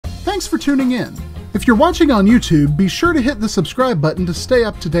Thanks for tuning in. If you're watching on YouTube, be sure to hit the subscribe button to stay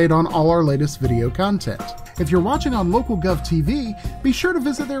up to date on all our latest video content. If you're watching on LocalGov TV, be sure to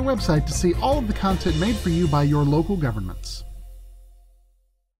visit their website to see all of the content made for you by your local governments.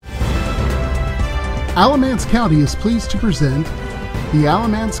 Alamance County is pleased to present the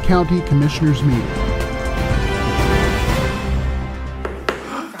Alamance County Commissioners Meeting.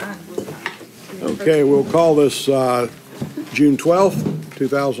 Okay, we'll call this June 12th,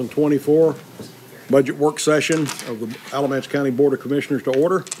 2024 budget work session of the Alamance County Board of Commissioners to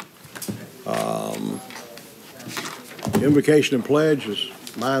order. Invocation and pledge is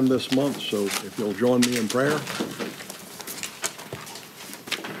mine this month, so if you'll join me in prayer.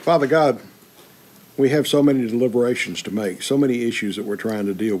 Father God, we have so many deliberations to make, so many issues that we're trying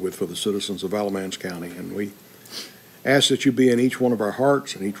to deal with for the citizens of Alamance County, and we ask that you be in each one of our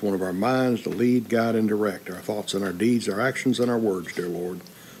hearts and each one of our minds to lead, guide, and direct our thoughts and our deeds, our actions and our words, dear Lord,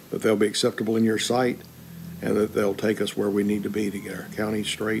 that they'll be acceptable in your sight and that they'll take us where we need to be to get our county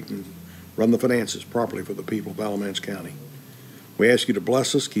straight and run the finances properly for the people of Alamance County. We ask you to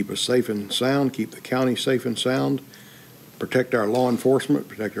bless us, keep us safe and sound, keep the county safe and sound, protect our law enforcement,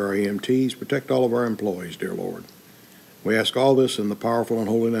 protect our EMTs, protect all of our employees, dear Lord. We ask all this in the powerful and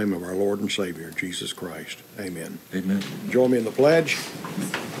holy name of our Lord and Savior, Jesus Christ. Amen. Amen. Join me in the pledge.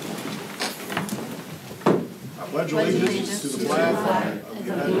 I pledge allegiance to the flag of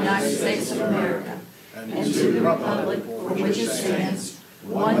the United States of America and to the republic for which it stands,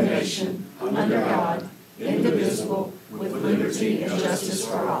 one nation, under God, indivisible, with liberty and justice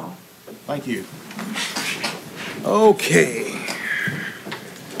for all. Thank you. Okay.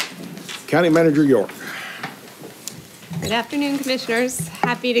 County Manager York. Good afternoon, Commissioners.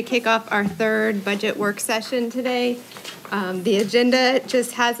 Happy to kick off our third budget work session today. The agenda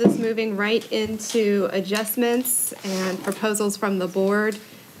just has us moving right into adjustments and proposals from the board.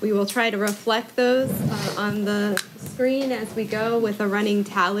 We will try to reflect those on the screen as we go with a running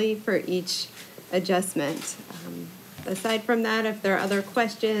tally for each adjustment. Aside from that, if there are other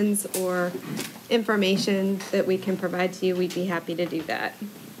questions or information that we can provide to you, we'd be happy to do that.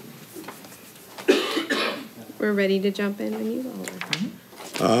 We're ready to jump in when you all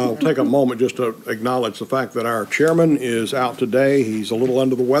are. I'll take a moment just to acknowledge the fact that our chairman is out today. He's a little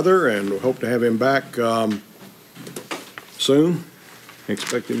under the weather, and we hope to have him back soon.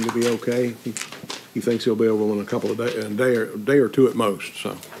 Expect him to be okay. He thinks he'll be able in a couple of days, a day or two at most.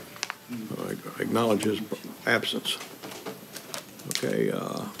 So I acknowledge his absence. Okay,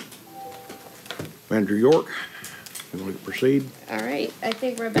 Manager York, you want to proceed? All right, I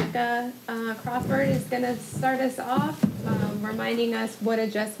think Rebecca Crawford is going to start us off, reminding us what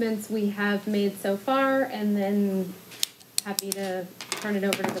adjustments we have made so far, and then happy to turn it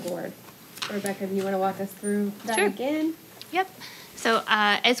over to the board. Rebecca, do you want to walk us through that again? Yep. So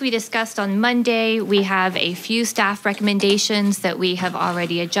as we discussed on Monday, we have a few staff recommendations that we have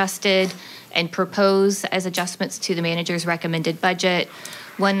already adjusted and propose as adjustments to the manager's recommended budget.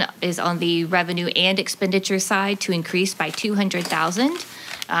 One is on the revenue and expenditure side to increase by $200,000,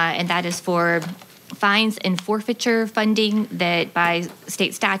 and that is for fines and forfeiture funding that by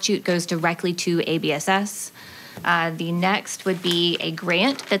state statute goes directly to ABSS. The next would be a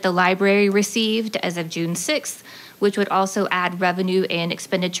grant that the library received as of June 6th, which would also add revenue and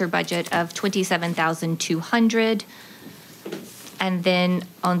expenditure budget of $27,200. And then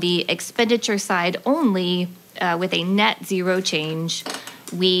on the expenditure side only, with a net zero change,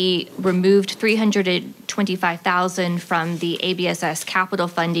 we removed $325,000 from the ABSS capital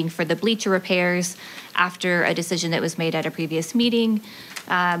funding for the bleacher repairs after a decision that was made at a previous meeting.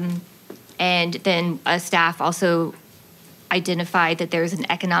 And then staff also identified that there's an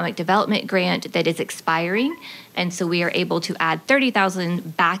economic development grant that is expiring, and so we are able to add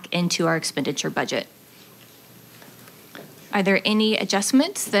 $30,000 back into our expenditure budget. Are there any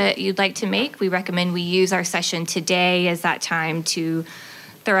adjustments that you'd like to make? We recommend we use our session today as that time to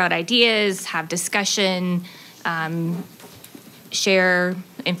throw out ideas, have discussion, share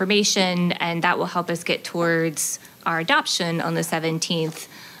information, and that will help us get towards our adoption on the 17th,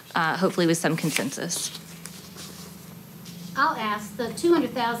 hopefully with some consensus. I'll ask the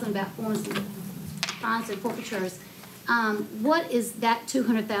 $200,000 about fines and forfeitures. What is that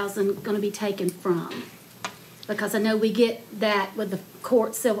 $200,000 going to be taken from? Because I know we get that with the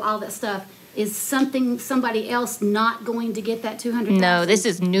court, civil, all that stuff. Is somebody else not going to get that $200,000? No, this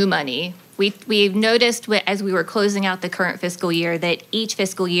is new money. We've noticed as we were closing out the current fiscal year that each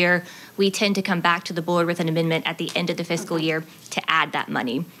fiscal year we tend to come back to the board with an amendment at the end of the fiscal year to add that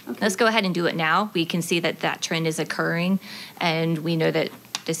money. Let's go ahead and do it now. We can see that that trend is occurring, and we know that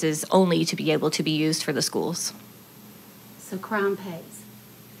this is only to be able to be used for the schools. So Crown pays.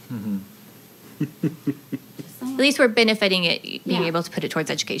 Just saying. At least we're benefiting it, being Yeah. able to put it towards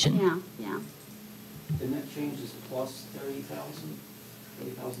education. Yeah, yeah. Then that changes plus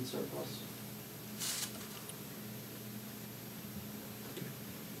 30,000 surplus.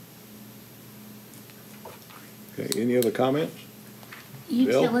 Okay, any other comments?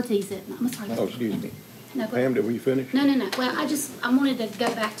 Utilities, I'm sorry. Oh, excuse me. No, go Pam, ahead. did we finish? No. Well, I wanted to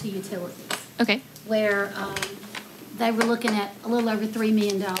go back to utilities, Okay. where they were looking at a little over $3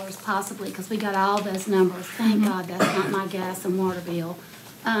 million possibly, because we got all those numbers. Thank God that's not my gas and water bill.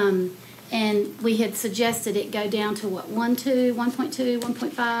 And we had suggested it go down to what, 1.2,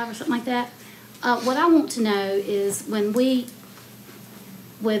 1.5, or something like that. What I want to know is when we,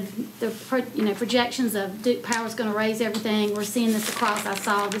 with the projections of Duke Power's going to raise everything, we're seeing this across. I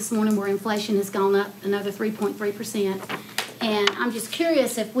saw this morning where inflation has gone up another 3.3%. And I'm just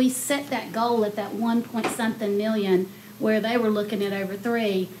curious if we set that goal at that 1-point-something million, where they were looking at over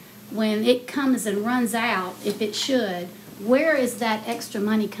 3, when it comes and runs out, if it should, where is that extra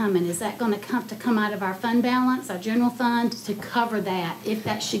money coming? Is that going to come out of our fund balance, our general fund, to cover that, if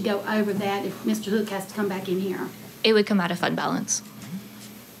that should go over that, if Mr. Hook has to come back in here? It would come out of fund balance.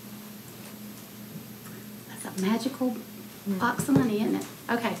 That's a magical box of money, isn't it?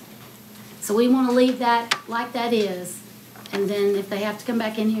 Okay. So we want to leave that like that is, and then if they have to come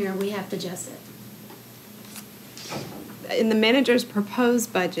back in here, we have to adjust it. In the manager's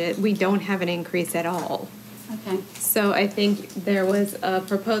proposed budget, we don't have an increase at all. Okay. So I think there was a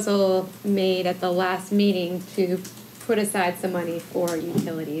proposal made at the last meeting to put aside some money for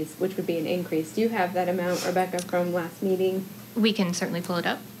utilities, which would be an increase. Do you have that amount, Rebecca, from last meeting? We can certainly pull it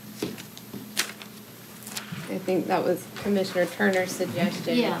up. I think that was Commissioner Turner's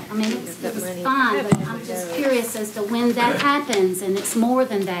suggestion. Yeah, I mean, it's That money- fine, but I'm just curious as to when that happens, and it's more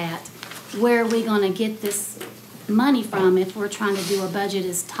than that, where are we going to get this money from if we're trying to do a budget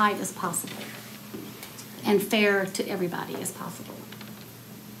as tight as possible and fair to everybody as possible?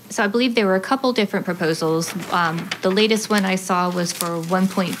 So I believe there were a couple different proposals. The latest one I saw was for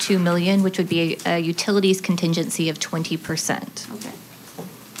 1.2 million, which would be a utilities contingency of 20%. Okay.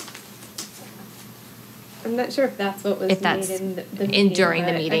 I'm not sure if that's what was If that's made in the in meeting. during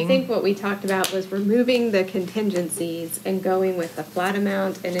the but meeting. I think what we talked about was removing the contingencies and going with the flat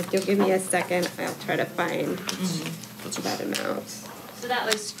amount. And if you'll give me a second, I'll try to find that amount. So that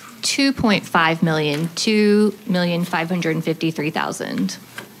was 2.5 million, 2,553,000.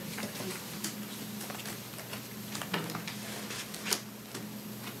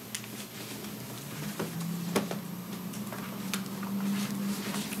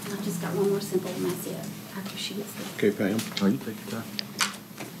 I've just got one more simple, and that's it, after she gets this. Okay, Pam? Oh, you take your time.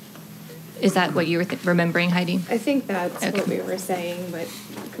 Is that what you were remembering, Heidi? I think that's what Okay. we were saying, but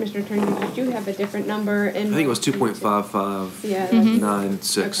Commissioner Turner, did you have a different number? I think it was 2.5596, Yeah, okay,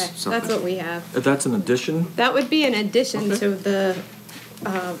 something. that's what we have. That's an addition? That would be in addition Okay. to the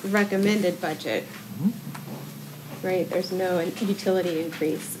recommended budget. Right, there's no utility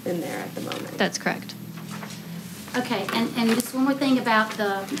increase in there at the moment. That's correct. Okay, and just one more thing about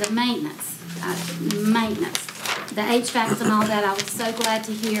the maintenance, the HVACs and all that. I was so glad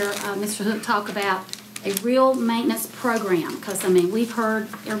to hear Mr. Hook talk about a real maintenance program, because, I mean, we've heard,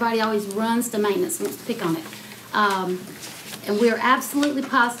 everybody always runs to maintenance, wants to pick on it. And we're absolutely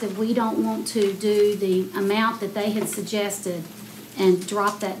positive we don't want to do the amount that they had suggested and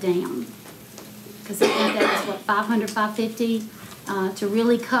drop that down. Because I think that was, what, 500, 550, to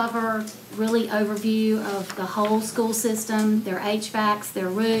really cover, really overview of the whole school system, their HVACs, their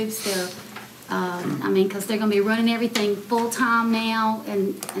roofs, their, I mean, because they're going to be running everything full-time now,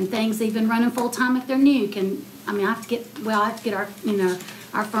 and things even running full-time if they're new can, I mean, I have to get our,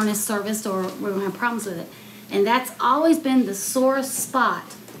 our furnace serviced, or we're going to have problems with it. And that's always been the sore spot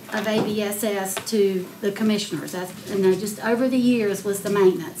of ABSS to the commissioners. That's, just over the years was the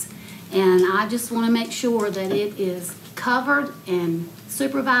maintenance. And I just want to make sure that it is covered and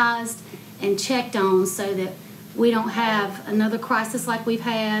supervised and checked on, so that we don't have another crisis like we've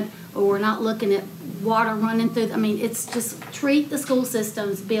had, or we're not looking at water running through. I mean, it's just treat the school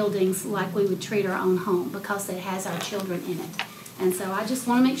system's buildings like we would treat our own home, because it has our children in it. And so I just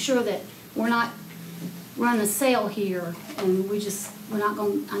want to make sure that we're not running a sale here, and we're not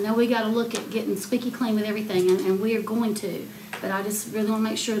going, I know we got to look at getting squeaky clean with everything, and we are going to, but I just really want to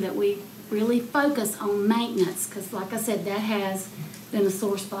make sure that we really focus on maintenance, because like I said, that has been a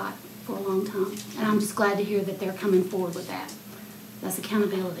sore spot for a long time. And I'm just glad to hear that they're coming forward with that. That's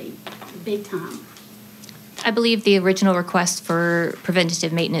accountability, big time. I believe the original request for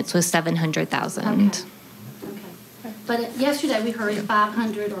preventative maintenance was 700,000. Okay. But yesterday we heard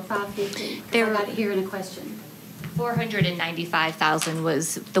 500 or 550. I There- got it here in a question. $495,000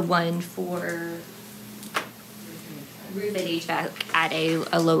 was the one for roof and HVAC at a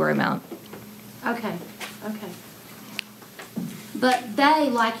lower amount. Okay, okay. But they,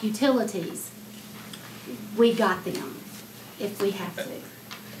 like utilities, we got them if we have to.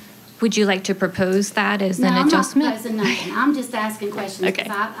 Would you like to propose that as an No, adjustment? I'm not proposing nothing. I'm just asking questions. Okay.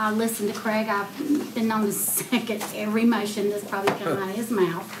 Because I listened to Craig. I've been on the second every motion that's probably come out of his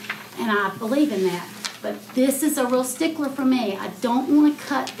mouth. And I believe in that. But this is a real stickler for me. I don't want to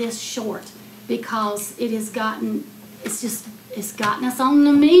cut this short because it has gotten, it's gotten us on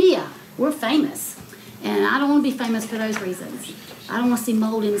the media. We're famous. And I don't want to be famous for those reasons. I don't want to see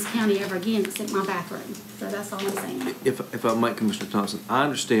mold in this county ever again except my bathroom. So that's all I'm saying. If I might, Commissioner Thompson, I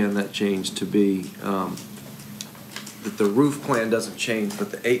understand that change to be, that the roof plan doesn't change, but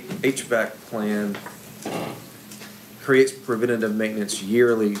the HVAC plan creates preventative maintenance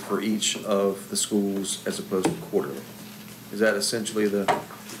yearly for each of the schools as opposed to quarterly. Is that essentially the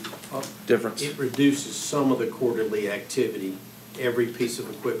difference? It reduces some of the quarterly activity. Every piece of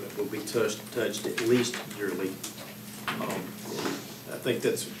equipment will be touched at least yearly. I think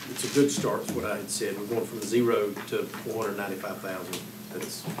it's a good start, is what I had said. We're going from 0 to 495,000.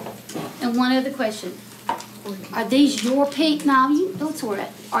 That's. And one other question. Are these your people? Now, you don't sort it.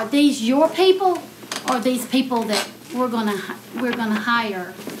 Are these your people? Or are these people that we're gonna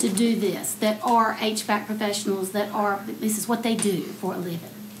hire to do this, that are HVAC professionals, this is what they do for a living?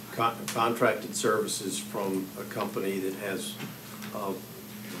 Contracted services from a company that has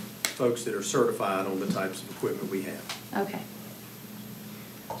folks that are certified on the types of equipment we have. Okay.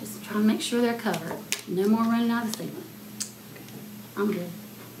 Just trying to make sure they're covered. No more running out of ceiling. I'm good.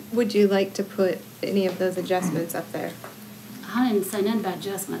 Would you like to put any of those adjustments up there? I didn't say nothing about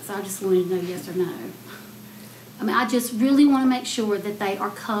adjustments. I just wanted to know yes or no. I mean, I just really want to make sure that they are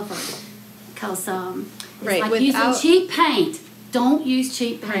covered. Because it's Right, like without- using cheap paint. Don't use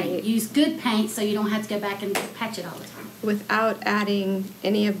cheap paint. Right. Use good paint so you don't have to go back and patch it all the time. Without adding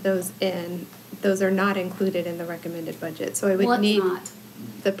any of those in, those are not included in the recommended budget. So I would What's need not?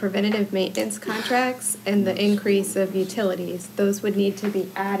 the preventative maintenance contracts and the increase of utilities. Those would need to be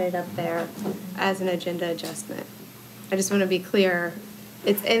added up there as an agenda adjustment. I just want to be clear,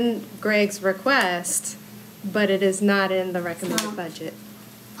 it's in Greg's request, but it is not in the recommended budget.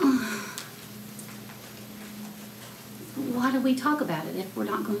 Why do we talk about it if we're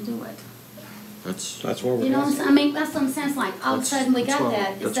not going to do it? That's That's what You we're know what I'm asking. saying? I mean, that's what I'm saying. It's like all of a sudden we got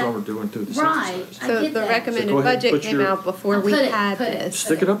that. Is That's that why we're doing through the right? census. I So get the that. So recommended go ahead, budget put came your- out before I'll we put it, had put it. this.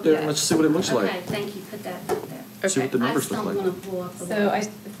 Stick it up there and Yeah. let's see what it looks like. Okay, thank you. Put that up there. See what the Okay. numbers I just look don't like. want to pull up the So I numbers.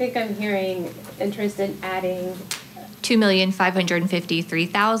 think I'm hearing interest in adding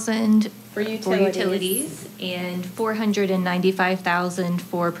 $2,553,000 for for utilities. utilities and $495,000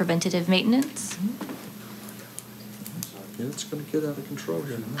 for preventative maintenance. Yeah, it's gonna get out of control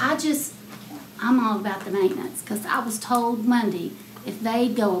here. I'm all about the maintenance, because I was told Monday, if they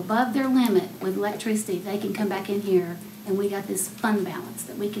go above their limit with electricity, they can come back in here, and we got this fund balance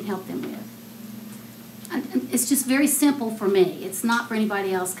that we can help them with. And it's just very simple for me. It's not for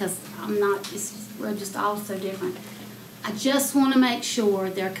anybody else, because we're just all so different. I just want to make sure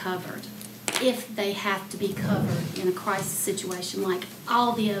they're covered, if they have to be covered in a crisis situation like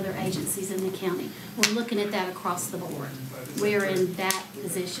all the other agencies in the county. We're looking at that across the board. We're in that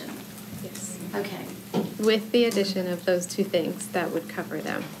position. Yes. Okay. With the addition of those two things, that would cover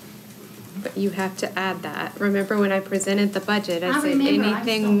them. But you have to add that. Remember when I presented the budget, I I said remember. I just don't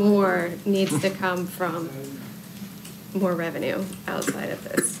anything more needs to come from more revenue outside of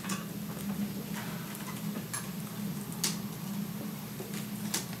this.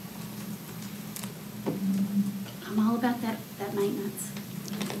 I'm all about that maintenance.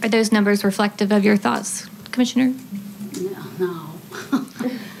 Are those numbers reflective of your thoughts, Commissioner? No.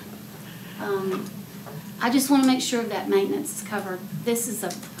 I just want to make sure that maintenance is covered. This is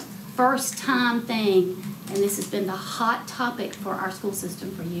a first-time thing, and this has been the hot topic for our school system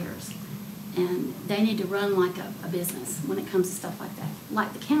for years. And they need to run like a business when it comes to stuff like that.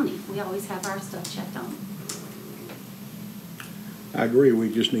 Like the county, we always have our stuff checked on. I agree,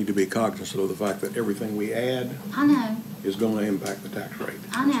 we just need to be cognizant of the fact that everything we add I know, is going to impact the tax rate.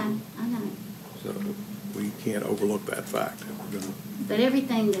 I know. So we can't overlook that fact. We're gonna- But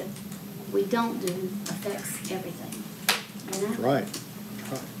everything that we don't do affects everything, you know? That's right.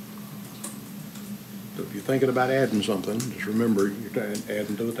 That's right. So if you're thinking about adding something, just remember you're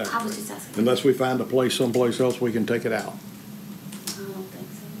adding to the tax I was rate. just asking. Unless we find a place someplace else we can take it out. I don't think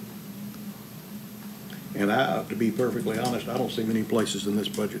so. And to be perfectly honest, I don't see many places in this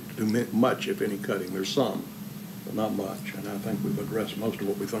budget to do much, if any, cutting. There's some, but not much. And I think we've addressed most of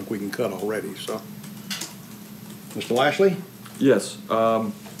what we think we can cut already, so. Mr. Lashley? Yes.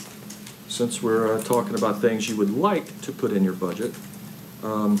 Since we're talking about things you would like to put in your budget,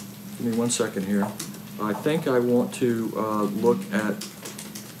 give me 1 second here. I think I want to look at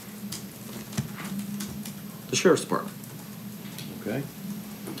the Sheriff's Department. Okay.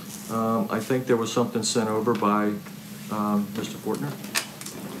 I think there was something sent over by Mr. Fortner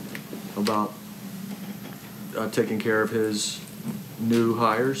about taking care of his new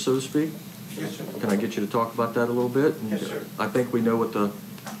hires, so to speak. Yes, sir. Can I get you to talk about that a little bit? Yes, sir. I think we know what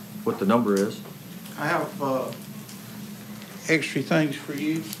the number is. I have extra things for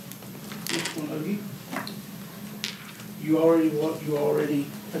you, each one of you. What you already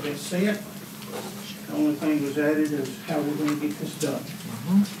have been sent. The only thing was added is how we're going to get this done.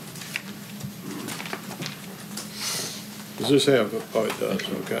 Does this have, oh, it does,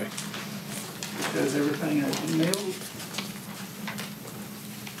 okay. It says everything I've emailed.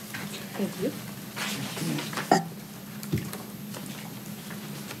 Thank you.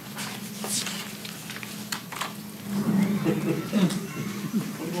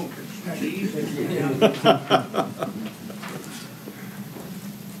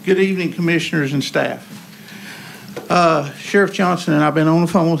 Good evening, commissioners and staff. Sheriff Johnson and I've been on the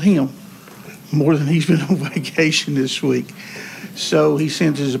phone with him more than he's been on vacation this week. So he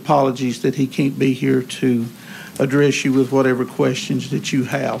sends his apologies that he can't be here to address you with whatever questions that you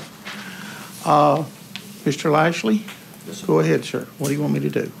have. Mr. Lashley? Go ahead, sir. What do you want me to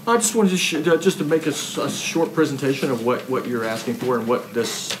do? I just wanted to just to make a short presentation of what you're asking for and what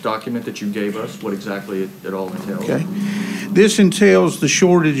this document that you gave us, what exactly it all entails. Okay. This entails the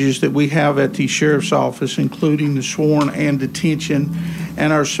shortages that we have at the sheriff's office, including the sworn and detention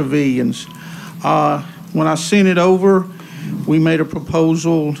and our civilians. When I sent it over, we made a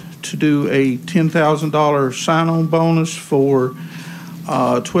proposal to do a $10,000 sign-on bonus for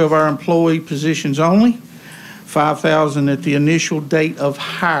 12-hour employee positions only, $5,000 at the initial date of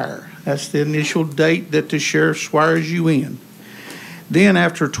hire. That's the initial date that the sheriff swears you in. Then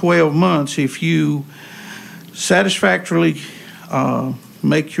after 12 months, if you satisfactorily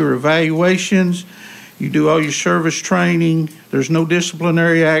make your evaluations, you do all your service training, there's no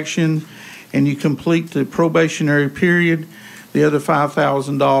disciplinary action, and you complete the probationary period, the other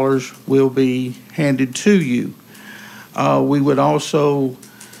 $5,000 will be handed to you. We would also,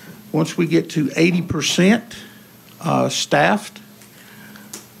 once we get to 80% staffed,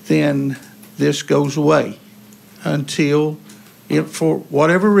 then this goes away until, if for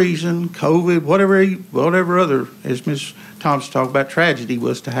whatever reason, COVID, whatever other, as Ms. Thompson talked about, tragedy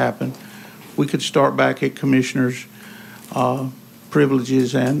was to happen, we could start back at commissioners'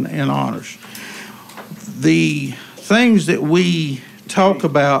 privileges and honors. The things that we talk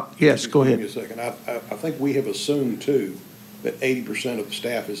about, yes, go ahead. Give me a second. I think we have assumed too that 80% of the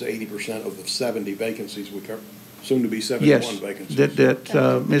staff is 80% of the 70 vacancies, which are soon to be 71 vacancies. Yes,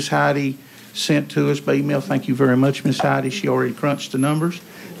 that Ms. Heidi sent to us by email. Thank you very much, Ms. Heidi. She already crunched the numbers.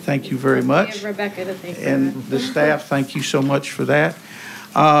 Thank you very much. And Rebecca to thank for And that. the staff, thank you so much for that.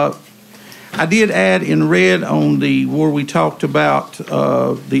 I did add in red on the, where we talked about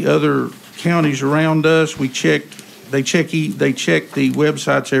the other counties around us. They check the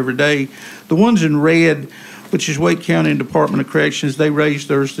websites every day. The ones in red, which is Wake County Department of Corrections, they raised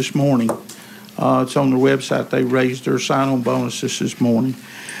theirs this morning. It's on their website. They raised their sign-on bonuses this morning.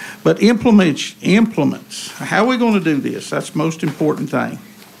 But implements, how are we going to do this? That's the most important thing.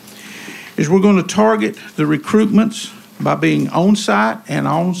 Is we're going to target the recruitments by being on-site and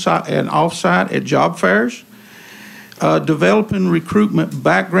off-site at job fairs, developing recruitment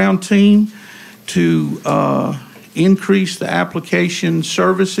background team to increase the application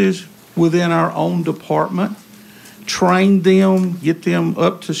services within our own department, train them, get them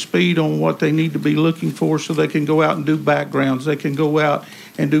up to speed on what they need to be looking for so they can go out and do backgrounds, they can go out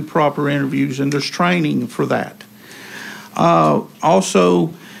and do proper interviews, and there's training for that.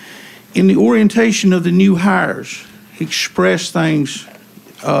 Also, in the orientation of the new hires, express things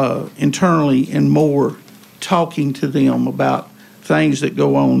internally and more, talking to them about things that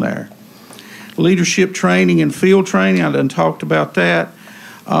go on there. Leadership training and field training, I done talked about that.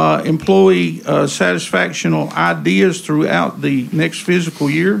 Employee satisfactional ideas throughout the next fiscal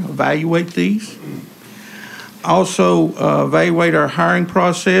year, evaluate these. Also, evaluate our hiring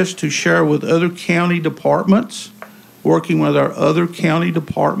process to share with other county departments, working with our other county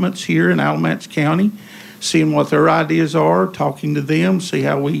departments here in Alamance County, seeing what their ideas are, talking to them, see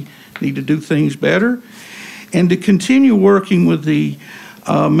how we need to do things better, and to continue working with the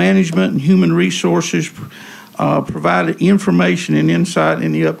management and human resources, provide information and insight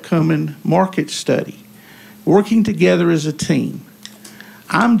in the upcoming market study, working together as a team.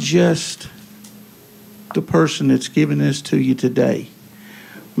 I'm just the person that's giving this to you today.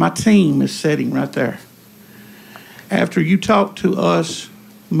 My team is sitting right there. After you talked to us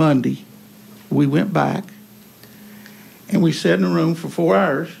Monday, we went back and we sat in a room for 4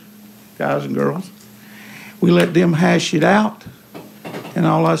 hours, guys and girls. We let them hash it out, and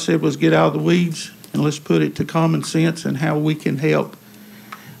all I said was get out of the weeds and let's put it to common sense and how we can help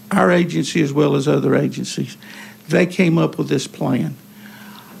our agency as well as other agencies. They came up with this plan.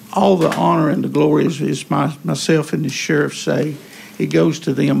 All the honor and the glory is myself and the sheriff say it goes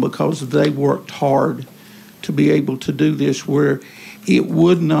to them because they worked hard to be able to do this where it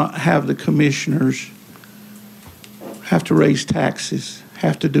would not have the commissioners have to raise taxes,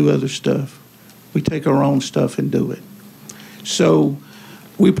 have to do other stuff. We take our own stuff and do it. So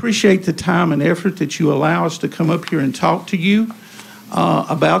we appreciate the time and effort that you allow us to come up here and talk to you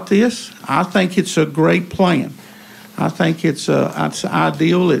about this. I think it's a great plan. I think it's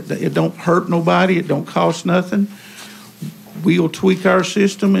ideal. It don't hurt nobody. It don't cost nothing. We'll tweak our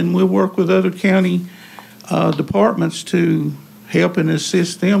system and we'll work with other county departments to help and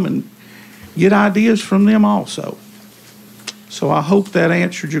assist them and get ideas from them also. So I hope that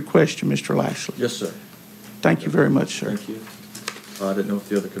answered your question, Mr. Lashley. Yes, sir. Thank you very much, sir. Thank you. I didn't know if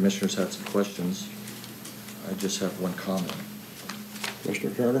the other commissioners had some questions. I just have one comment.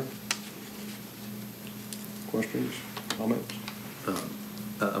 Mr. Carter? Questions, comments?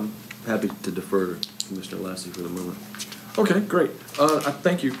 I'm happy to defer to Mr. Lassie for the moment. Okay, great. I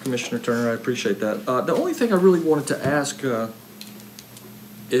thank you, Commissioner Turner. I appreciate that. The only thing I really wanted to ask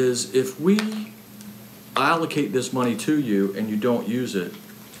is if we allocate this money to you and you don't use it,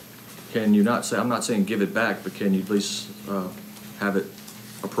 can you not say, I'm not saying give it back, but can you at least have it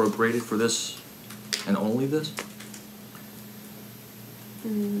appropriated for this and only this?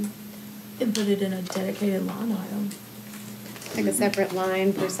 And put it in a dedicated line item. Like a separate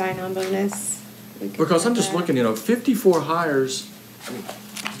line for sign-on bonus? Because I'm just looking, 54 hires. I mean,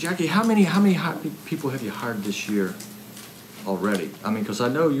 Jackie, how many people have you hired this year already? I mean, because I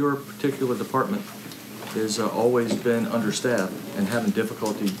know your particular department has always been understaffed and having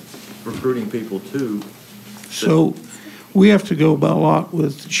difficulty recruiting people too. So we have to go by a lot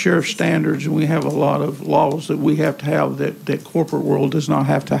with sheriff standards, and we have a lot of laws that we have to have that corporate world does not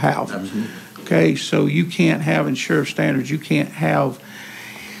have to have. Absolutely. Okay, so you can't have in sheriff standards, you can't have,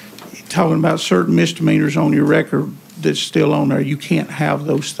 talking about certain misdemeanors on your record that's still on there, you can't have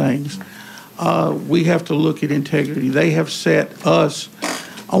those things. We have to look at integrity. They have set us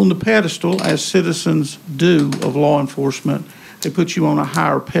on the pedestal, as citizens do of law enforcement. They put you on a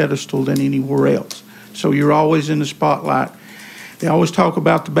higher pedestal than anywhere else. So you're always in the spotlight. They always talk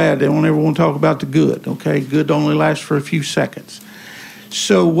about the bad. They don't ever want to talk about the good, okay? Good only lasts for a few seconds.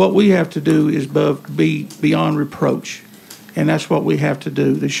 So what we have to do is be beyond reproach, and that's what we have to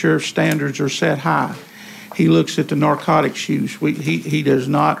do. The sheriff's standards are set high. He looks at the narcotics use. He does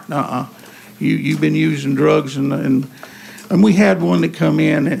not, you've been using drugs, and we had one that come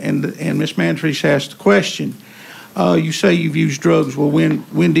in, and Ms. Mantrice asked the question, you say you've used drugs. Well,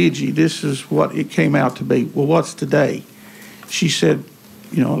 when did you? This is what it came out to be. Well, what's today? She said,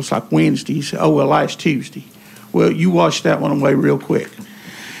 it's like Wednesday. He said, oh, well, last Tuesday. Well, you washed that one away real quick.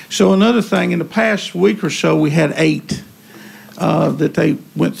 So another thing, in the past week or so, we had 8 that they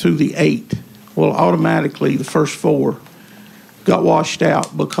went through the 8. Well, automatically, the first 4 got washed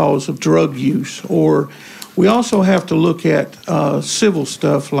out because of drug use. Or we also have to look at civil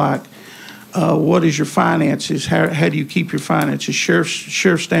stuff like what is your finances? How do you keep your finances?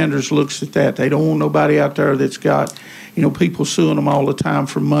 Sheriff Standards looks at that. They don't want nobody out there that's got, people suing them all the time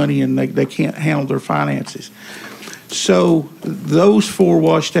for money and they can't handle their finances. So those 4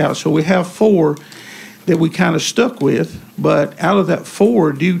 washed out. So we have 4 that we kind of stuck with, but out of that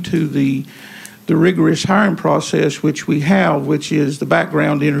 4, due to the rigorous hiring process which we have, which is the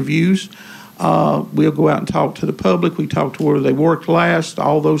background interviews, we'll go out and talk to the public. We talk to where they worked last,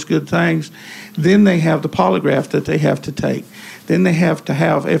 all those good things. Then they have the polygraph that they have to take. Then they have to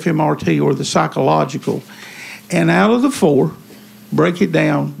have FMRT or the psychological. And out of the 4, break it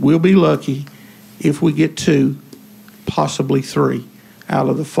down, we'll be lucky if we get 2, possibly 3 out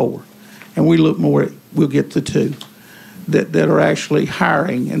of the 4. And we look more at, we'll get the 2 that are actually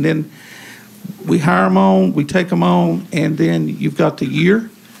hiring. And then we hire them on, we take them on, and then you've got the year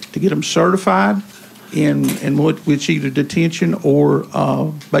to get them certified in which either detention or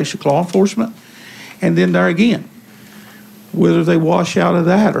basic law enforcement. And then there again, whether they wash out of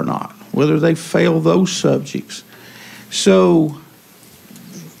that or not, whether they fail those subjects. So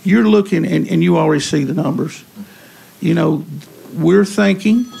you're looking, and you already see the numbers. We're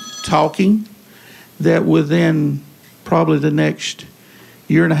talking that within probably the next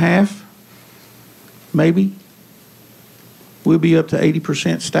year and a half, maybe, we'll be up to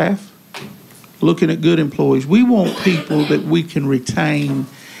 80% staff. Looking at good employees. We want people that we can retain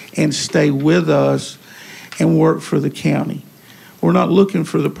and stay with us and work for the county. We're not looking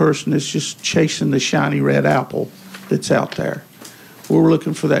for the person that's just chasing the shiny red apple that's out there. We're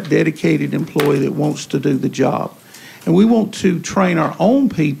looking for that dedicated employee that wants to do the job. And we want to train our own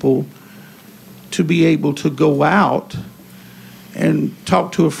people to be able to go out and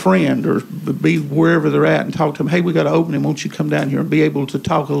talk to a friend or be wherever they're at and talk to them, hey, we got an opening, won't you come down here, and be able to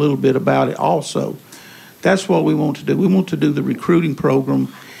talk a little bit about it also. That's what we want to do. We want to do the recruiting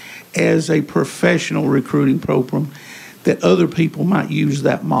program as a professional recruiting program that other people might use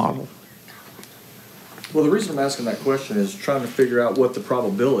that model. Well, the reason I'm asking that question is trying to figure out what the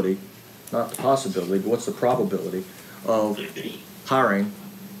probability, not the possibility, but what's the probability of hiring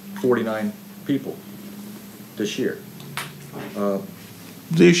 49 people this year.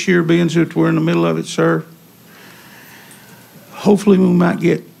 This year, being that we're in the middle of it, sir, hopefully we might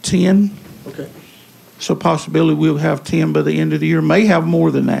get 10. Okay. So possibility we'll have 10 by the end of the year, may have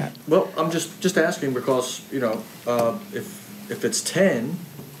more than that. Well, I'm just asking because, you know, if it's 10,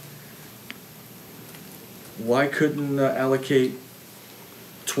 why couldn't allocate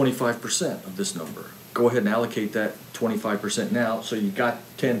 25% of this number? Go ahead and allocate that 25% now, so you got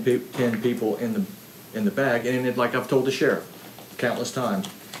 10 people in the bag. And it, like I've told the sheriff countless times,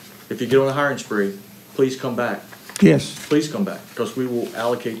 if you get on a hiring spree, please come back. Yes. Please come back, because we will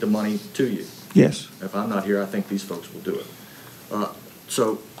allocate the money to you. Yes. If I'm not here, I think these folks will do it.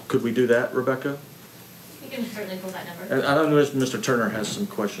 So could we do that, Rebecca? We can certainly pull that number. And I don't know if Mr. Turner has some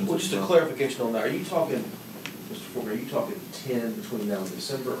questions. Well, just a clarification on that. Are you talking, Mr. Forker, are you talking 10 between now and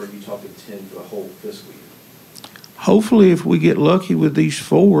December, or are you talking 10 for the whole fiscal year? Hopefully, if we get lucky with these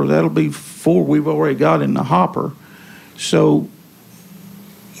 4, that'll be 4 we've already got in the hopper. So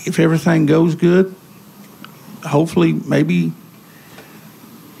if everything goes good, hopefully maybe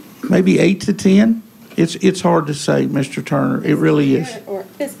 8 to 10. It's hard to say, Mr. Turner. It really is. Or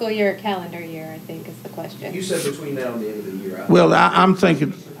fiscal year or calendar year, I think is the question. You said between now and the end of the year. Well, I'm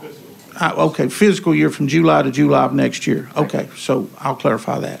thinking, okay, fiscal year from July to July of next year. Okay, so I'll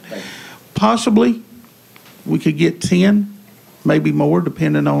clarify that. Possibly, we could get 10, maybe more,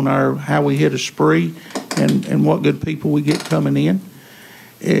 depending on how we hit a spree and what good people we get coming in.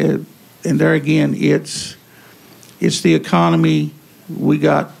 And there again, it's the economy. We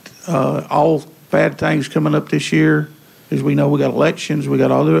got all bad things coming up this year. As we know, we got elections, we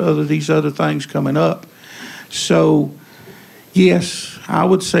got these other things coming up. So, yes, I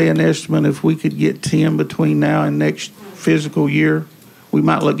would say an estimate if we could get 10 between now and next fiscal year, we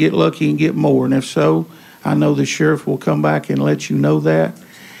might get lucky and get more. And if so, I know the sheriff will come back and let you know that.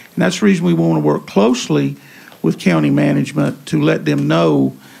 And that's the reason we want to work closely with county management to let them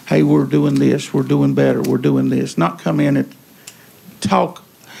know, hey, we're doing this, we're doing better, we're doing this. Not come in and talk.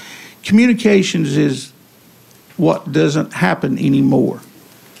 Communications is what doesn't happen anymore.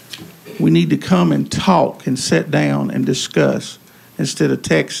 We need to come and talk and sit down and discuss instead of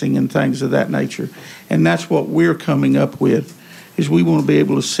texting and things of that nature. And that's what we're coming up with, is we want to be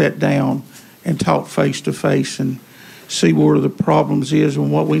able to sit down and talk face to face and see where the problems is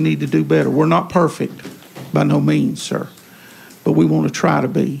and what we need to do better. We're not perfect, by no means, sir, but we want to try to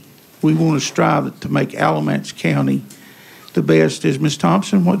be. We want to strive to make Alamance County the best. As Ms.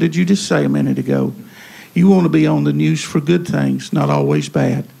 Thompson, what did you just say a minute ago? You want to be on the news for good things, not always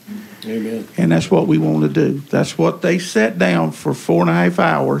bad. Amen. And that's what we want to do. That's what they sat down for 4.5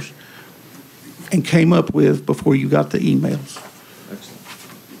 hours and came up with before you got the emails. Excellent.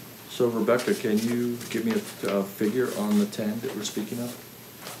 So Rebecca, can you give me a figure on the 10 that we're speaking of?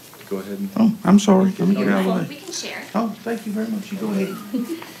 Go ahead and. Oh, I'm sorry. Let me get out of the way. We can share. Oh, thank you very much. You go ahead. What do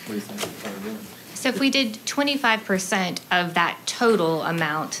you think? So if we did 25% of that total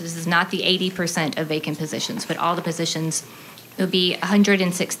amount, this is not the 80% of vacant positions, but all the positions, it would be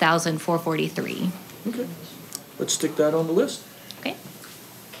 106,443. Okay. Let's stick that on the list. Okay.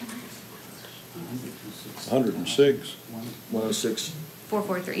 106. 106.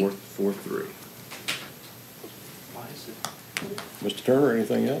 443. 443. Mr. Turner,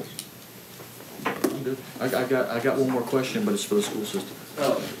 anything else? I'm good. I got one more question, but it's for the school system.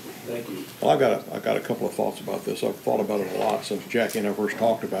 Oh, thank you. Well, I got a couple of thoughts about this. I've thought about it a lot since Jackie and I first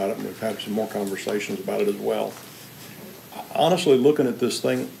talked about it, and we've had some more conversations about it as well. Honestly, looking at this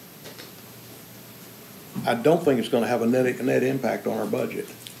thing, I don't think it's going to have a net impact on our budget.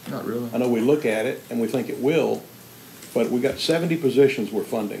 Not really. I know we look at it and we think it will, but we got 70 positions we're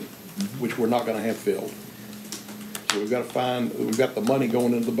funding, which we're not going to have filled. So we've got the money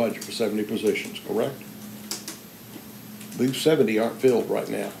going into the budget for 70 positions, correct? These 70 aren't filled right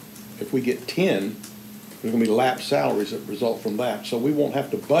now. If we get 10, There's gonna be lapsed salaries that result from that. So we won't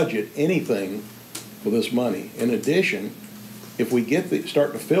have to budget anything for this money. In addition, if we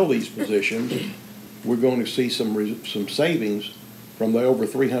start to fill these positions, we're going to see some savings from the over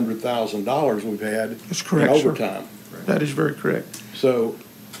 $300,000 we've had That's correct, in sir. overtime. That is very correct. So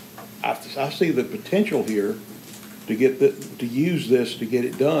I see the potential here to to use this to get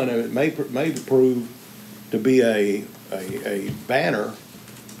it done, and it may prove to be a banner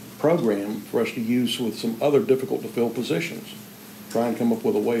program for us to use with some other difficult to fill positions. Try and come up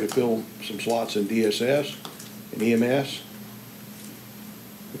with a way to fill some slots in DSS and EMS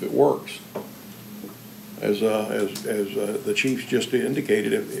if it works. As the chief's just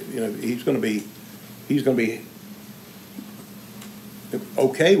indicated, he's going to be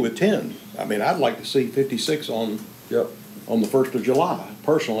okay with 10. I mean, I'd like to see 56 on the 1st of July.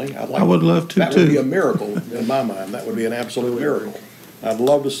 Personally, I would love to, that too. would be a miracle in my mind. That would be an absolute miracle. I'd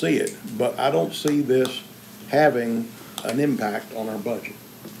love to see it, but I don't see this having an impact on our budget.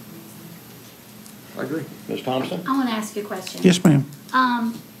 I agree. Ms. Thompson? I want to ask you a question. Yes, ma'am.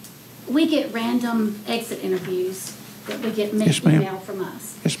 We get random exit interviews that we get Yes, ma'am. email from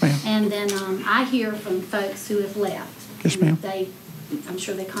us. Yes, ma'am. And then I hear from folks who have left. Yes, And ma'am. I'm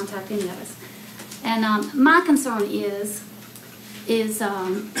sure they contact any of us. And my concern is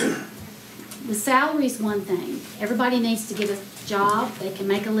the salary's one thing. Everybody needs to get a job, they can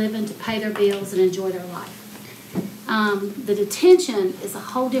make a living to pay their bills and enjoy their life. The detention is a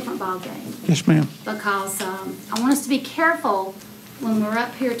whole different ballgame. Yes, ma'am. Because I want us to be careful when we're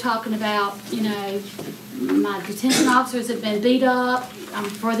up here talking about, my detention officers have been beat up, I'm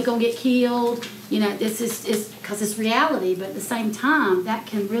afraid they're gonna get killed. This is because it's reality, but at the same time, that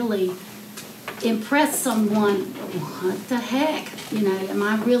can really impress someone. What the heck? Am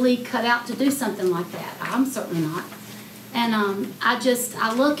I really cut out to do something like that? I'm certainly not. And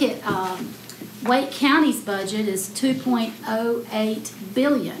I look at Wake County's budget is $2.08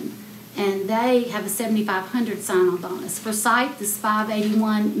 billion, and they have a 7,500 sign-on bonus. Forsyth is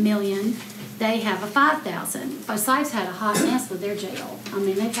 $581 million. They have a 5,000. Forsyth's had a hot mess with their jail. I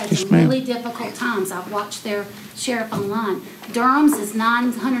mean, they've had some really difficult times. I've watched their sheriff online. Durham's is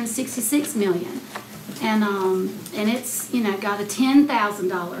 $966 million, and it's got a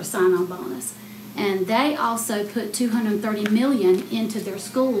 $10,000 sign-on bonus. And they also put $230 million into their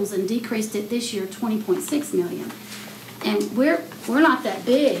schools and decreased it this year $20.6 million. And we're not that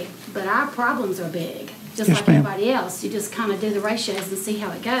big, but our problems are big, just Yes, like ma'am. everybody else. You just kind of do the ratios and see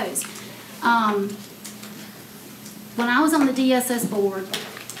how it goes. When I was on the DSS board,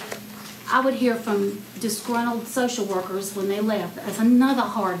 I would hear from disgruntled social workers when they left. It's another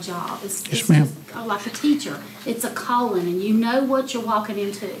hard job. It's Yes, ma'am. just like a teacher. It's a calling, and you know what you're walking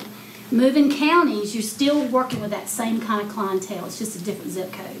into. Moving counties, you're still working with that same kind of clientele. It's just a different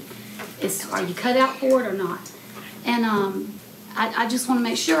zip code. Are you cut out for it or not? And I just want to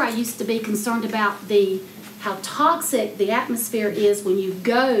make sure. I used to be concerned about how toxic the atmosphere is when you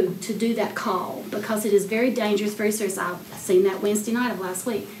go to do that call, because it is very dangerous, very serious. I've seen that Wednesday night of last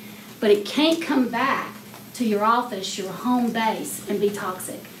week. But it can't come back to your office, your home base, and be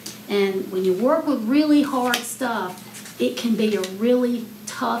toxic. And when you work with really hard stuff, it can be a really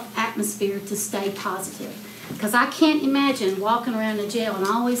tough atmosphere to stay positive. Because I can't imagine walking around the jail and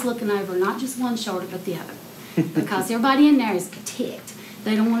always looking over not just one shoulder but the other. Because everybody in there is ticked.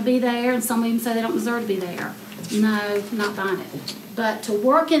 They don't want to be there, and some even say they don't deserve to be there. No, not buying it. But to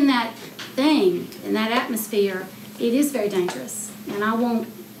work in that thing, in that atmosphere, it is very dangerous. And I want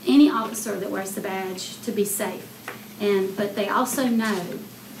any officer that wears the badge to be safe. But they also know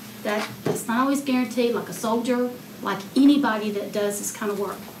that it's not always guaranteed, like a soldier, like anybody that does this kind of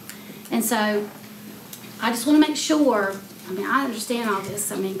work. And so I just want to make sure, I understand all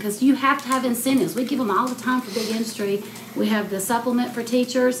this, because you have to have incentives. We give them all the time for big industry. We have the supplement for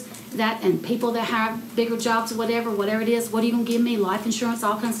teachers, and people that have bigger jobs or whatever it is, what are you going to give me, life insurance,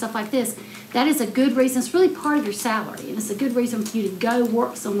 all kinds of stuff like this. That is a good reason. It's really part of your salary, and it's a good reason for you to go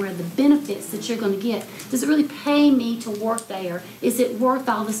work somewhere, the benefits that you're going to get. Does it really pay me to work there? Is it worth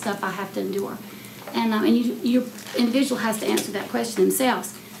all the stuff I have to endure? And your individual has to answer that question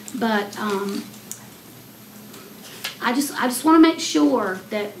themselves. But I just want to make sure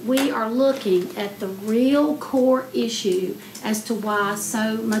that we are looking at the real core issue as to why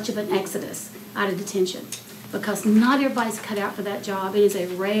so much of an exodus out of detention. Because not everybody's cut out for that job. It is a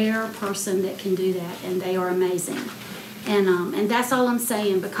rare person that can do that, and they are amazing. And that's all I'm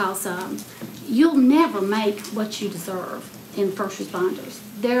saying, because you'll never make what you deserve in first responders.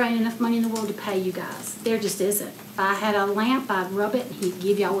 There ain't enough money in the world to pay you guys. There just isn't. If I had a lamp, I'd rub it and he'd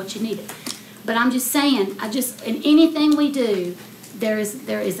give y'all what you needed. But I'm just saying, in anything we do, there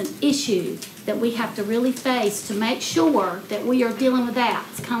is an issue that we have to really face to make sure that we are dealing with that.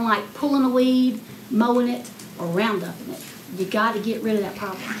 It's kind of like pulling a weed, mowing it, or roundupping it. You got to get rid of that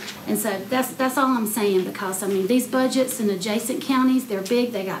problem. And so that's all I'm saying, because I mean, these budgets in adjacent counties, they're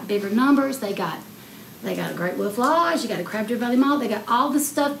big. They got bigger numbers. They got a Great Wolf Lodge. You got a Crab Deer Valley Mall. They got all the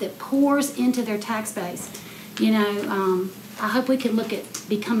stuff that pours into their tax base. You know, I hope we can look at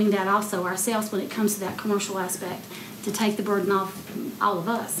becoming that also ourselves when it comes to that commercial aspect, to take the burden off all of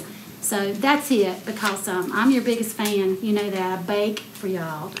us. So that's it, because I'm your biggest fan. You know that. I bake for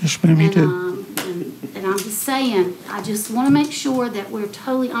y'all. Yes, ma'am, me too. And I'm just saying, I just want to make sure that we're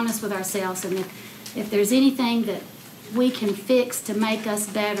totally honest with ourselves, and if there's anything that we can fix to make us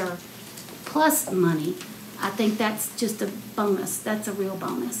better, plus money, I think that's just a bonus. That's a real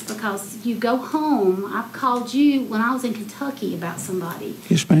bonus, because you go home. I've called you when I was in Kentucky about somebody.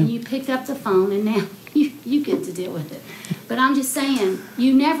 Yes, ma'am. And you picked up the phone, and now you get to deal with it. But I'm just saying,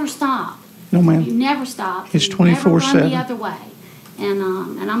 you never stop. No, ma'am. You never stop. It's You never 24/7. run the other way. And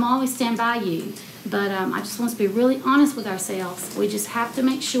I'm always stand by you. But I just want us to be really honest with ourselves. We just have to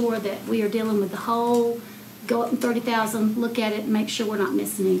make sure that we are dealing with the whole, go up in 30,000, look at it, and make sure we're not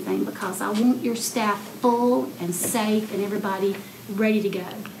missing anything, because I want your staff full and safe and everybody ready to go.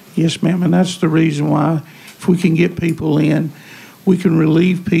 Yes, ma'am, and that's the reason why, if we can get people in, we can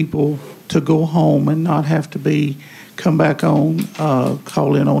relieve people to go home and not have to come back on,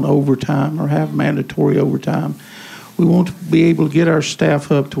 call in on overtime or have mandatory overtime. We want to be able to get our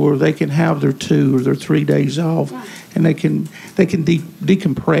staff up to where they can have their 2 or their 3 days off, and they can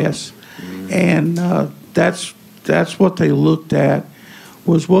decompress. And that's what they looked at,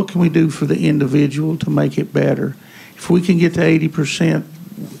 was what can we do for the individual to make it better. If we can get to 80%,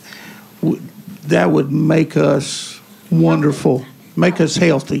 that would make us wonderful, make us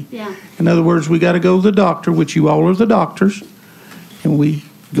healthy. Yeah. In other words, we got to go to the doctor, which you all are the doctors, and we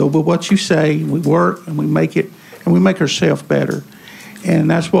go by what you say, and we work, and we make it, and we make ourselves better. And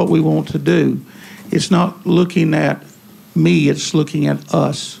that's what we want to do. It's not looking at me, it's looking at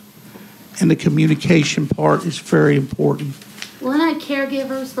us. And the communication part is very important. Well, I know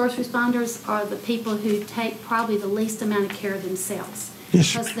caregivers, first responders are the people who take probably the least amount of care of themselves.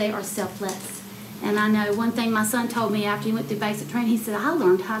 Yes. Because they are selfless. And I know one thing my son told me after he went through basic training, he said, I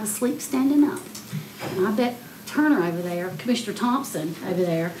learned how to sleep standing up. And I bet Turner over there, Commissioner Thompson over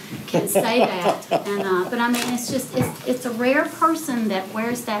there, can say that. And but I mean, it's a rare person that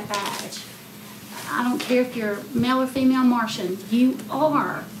wears that badge. I don't care if you're male or female Martian, you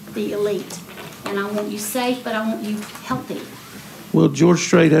are the elite. And I want you safe, but I want you healthy. Well, George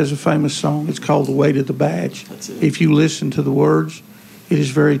Strait has a famous song. It's called The Weight of the Badge. That's it. If you listen to the words, it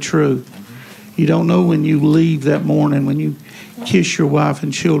is very true. You don't know when you leave that morning, when you kiss your wife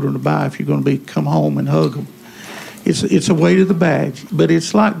and children goodbye, if you're going to come home and hug them. It's a weight of the badge, but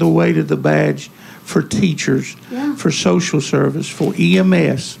it's like the weight of the badge for teachers, for social service, for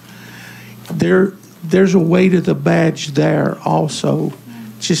EMS. There's a weight of the badge there also,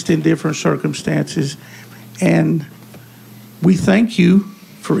 just in different circumstances. And we thank you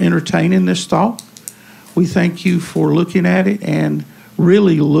for entertaining this thought. We thank you for looking at it and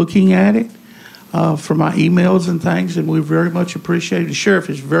really looking at it for my emails and things, and we very much appreciate it. The sheriff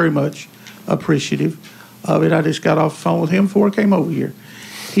is very much appreciative of it. I just got off the phone with him before I came over here.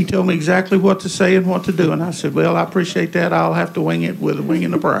 He told me exactly what to say and what to do, and I said, well, I appreciate that. I'll have to wing it with a wing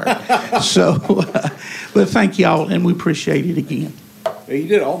and a prayer. So, but thank y'all, and we appreciate it again. He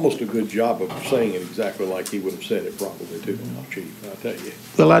did almost a good job of saying it exactly like he would have said it probably too, Chief, I tell you.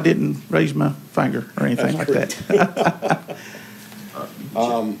 Well, I didn't raise my finger or anything like that.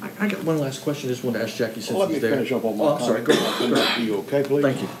 I got one last question. I just wanted to ask Jackie since Well, let me he's there. finish up on my Oh, I'm sorry. Go ahead. comment. Are you okay, please?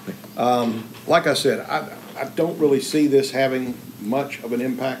 Thank you. Like I said, I don't really see this having much of an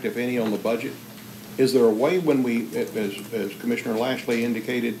impact, if any, on the budget. Is there a way when we, as Commissioner Lashley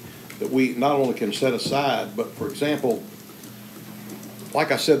indicated, that we not only can set aside, but for example,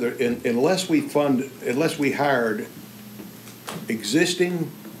 like I said, unless we hired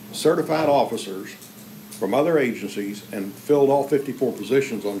existing certified officers from other agencies and filled all 54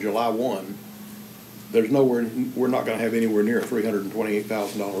 positions on July 1, we're not going to have anywhere near a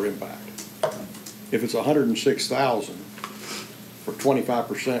 $328,000 impact. If it's $106,000 for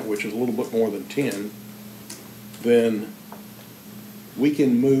 25%, which is a little bit more than 10, then we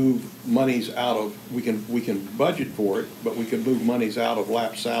can move monies out of, we can budget for it, but we can move monies out of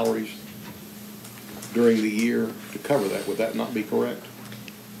lapsed salaries during the year to cover that. Would that not be correct?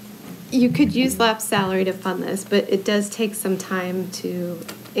 You could use lapse salary to fund this, but it does take some time to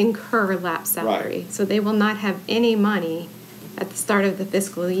incur lapse salary. Right. So they will not have any money at the start of the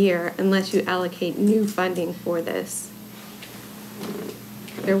fiscal year unless you allocate new funding for this.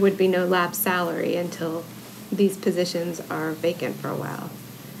 there would be no lapse salary until these positions are vacant for a while.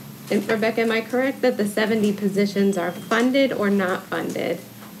 And Rebecca, am I correct that the 70 positions are funded or not funded?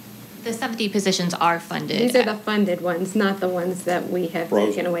 The 70 positions are funded. These are the funded ones, not the ones that we have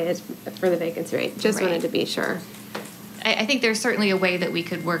taken away as, for the vacancy rate. Just Right. wanted to be sure. I think there's certainly a way that we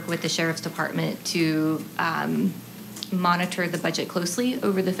could work with the sheriff's department to monitor the budget closely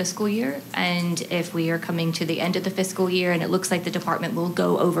over the fiscal year. And if we are coming to the end of the fiscal year and it looks like the department will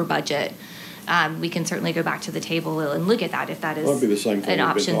go over budget, we can certainly go back to the table and look at that if that is Well, it'd be the same thing an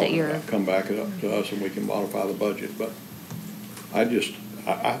we've been option that talking you're. about. Come back up to us and we can modify the budget, but I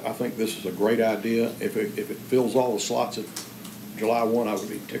think this is a great idea. If it fills all the slots at July 1, I would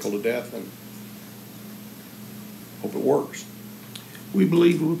be tickled to death and hope it works. We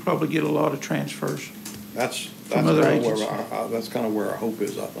believe we'll probably get a lot of transfers. That's From other kind of agencies. that's kind of where our hope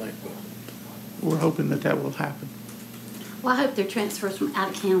is, I think. But We're hoping that will happen. Well, I hope they're transfers from out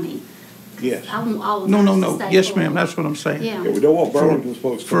of county. yes. I want all of No, them no, to no. stay Yes, full. ma'am, that's what I'm saying. Yeah. Yeah, we don't want Burlington's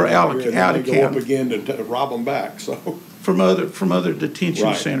folks to for come out out- here and out then of they go up county. again to rob them back, so. From other detention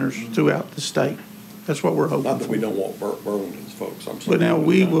Right. centers throughout the state. That's what we're hoping Not that we for. don't want Burlington's folks, I'm sorry. But now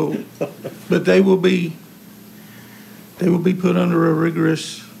we will, but they will be put under a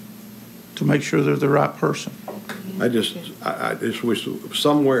rigorous, to make sure they're the right person. I just wish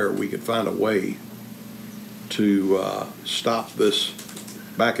somewhere we could find a way to stop this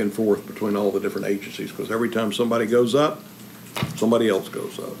back and forth between all the different agencies, because every time somebody goes up, somebody else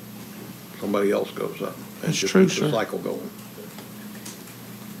goes up. Somebody else goes up. That's It just true, keeps the sir. cycle going.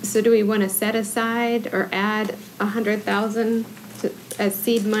 So do we want to set aside or add 100,000 as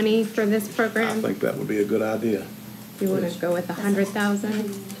seed money for this I program? think that would be a good idea. You want to go with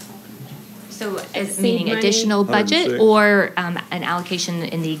 100,000? So as Seed meaning money? additional budget 106. or an allocation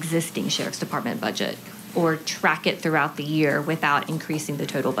in the existing sheriff's department budget? Or track it throughout the year without increasing the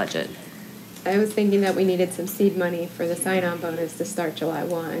total budget? I was thinking that we needed some seed money for the sign-on bonus to start July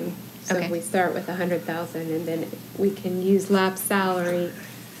 1. So if Okay. we start with 100,000 and then we can use lapse salary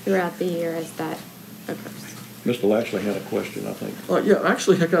throughout the year as that occurs. Mr. Lashley had a question, I think. Yeah,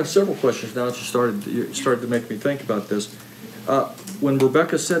 actually, I got several questions now that you started to make me think about this. When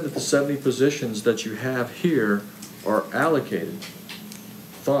Rebecca said that the 70 positions that you have here are allocated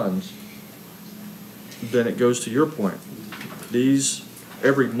funds, then it goes to your point. These,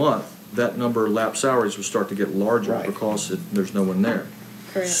 every month, that number of lapsed salaries will start to get larger Right. because there's no one there.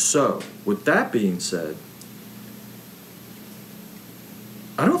 Correct. So, with that being said,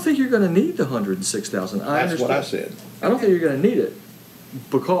 I don't think you're gonna need the 106,000. That's what I said. I don't think you're gonna need it,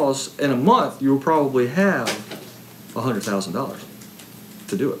 because in a month, you'll probably have $100,000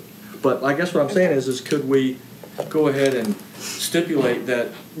 to do it. But I guess what I'm saying is could we go ahead and stipulate that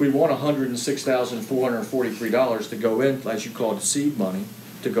we want $106,443 to go in, as you call it, seed money,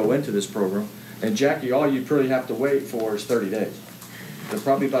 to go into this program, and Jackie, all you really have to wait for is 30 days. And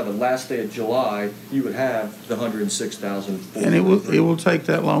probably by the last day of July, you would have the $106,000. And it will take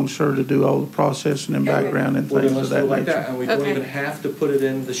that long, sir, to do all the processing and background and Well, then things of let's do that it like that, nature. and we don't Okay. even have to put it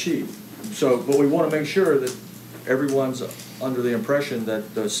in the sheet. So, but we want to make sure that everyone's under the impression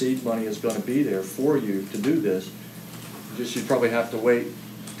that the seed money is going to be there for you to do this. Just, you probably have to wait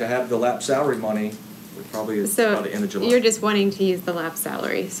to have the lap salary money, probably by So the end of July. you're just wanting to use the lapse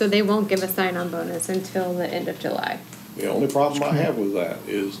salary, so they won't give a sign-on bonus until the end of July. The only problem I have with that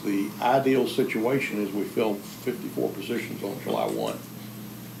is the ideal situation is we fill 54 positions on July 1.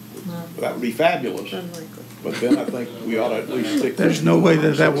 That would be fabulous, Unlikely. but then I think we ought to at least stick. There's no way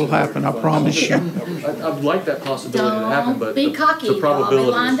that will happen, I promise you. I'd like that possibility to happen, but Don't be cocky, the y'all. Be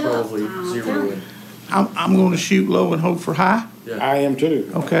probability lined is up. probably zero. And- I'm gonna shoot low and hope for high, yeah. I am too.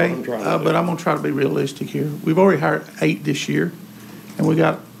 okay? I'm trying to do. But I'm gonna try to be realistic here. We've already hired 8 this year, and we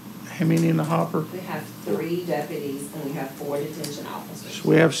got, how many in the hopper? We have 3 deputies and we have 4 detention officers. So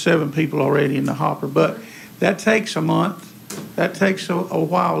we have 7 people already in the hopper, but that takes a month. That takes a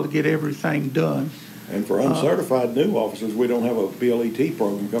while to get everything done. And for uncertified new officers, we don't have a BLET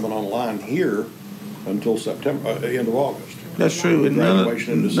program coming online here until September, end of August. That's true, and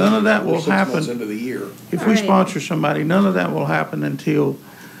Graduation in none December. of that We're will 6 months happen. into the year. If we Right. sponsor somebody, none of that will happen until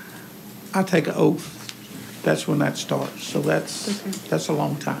I take an oath. That's when that starts. So that's a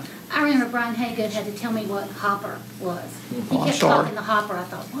long time. I remember Brian Haygood had to tell me what hopper was. He Oh, I'm kept sorry. talking the hopper, I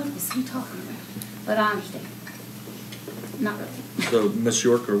thought, what is he talking about? But I understand. Not really. So, Ms.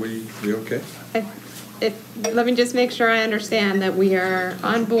 York, are we okay? Let me just make sure I understand that we are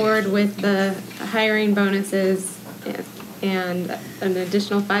on board with the hiring bonuses and an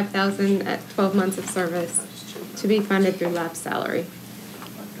additional 5,000 at 12 months of service to be funded through lapse salary.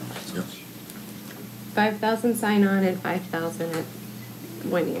 Yes. 5,000 sign-on and 5,000 at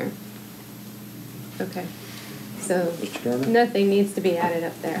 1 year. Okay. So Mr. Turner? nothing needs to be added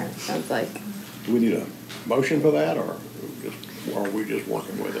up there, it sounds like. Do we need a motion for that, or are we just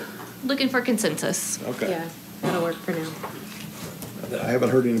working with it? Looking for consensus. Okay. Yeah, that'll work for now. I haven't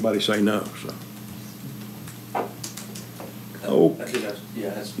heard anybody say no, so. Oh, I did have,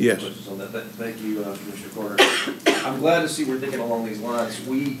 yeah, I had some Yes. questions on that. Thank you, Commissioner Carter. I'm glad to see we're thinking along these lines.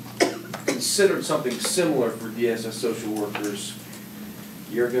 We considered something similar for DSS social workers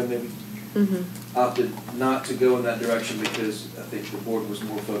a year ago, maybe. Opted not to go in that direction because I think the board was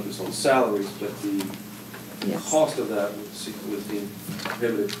more focused on salaries, but the Yes. cost of that was being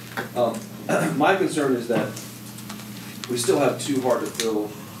prohibitive. My concern is that we still have two hard-to-fill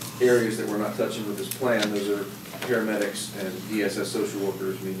areas that we're not touching with this plan. Those are paramedics and DSS social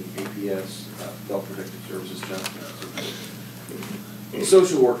workers, meaning APS, Adult Protective Services, child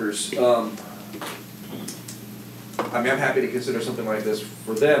social workers. I mean, I'm happy to consider something like this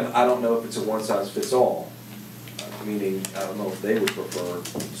for them. I don't know if it's a one-size-fits-all, meaning I don't know if they would prefer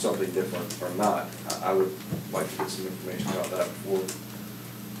something different or not. I would like to get some information about that before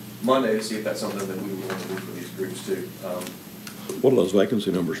Monday to see if that's something that we would want to do for these groups too. what do those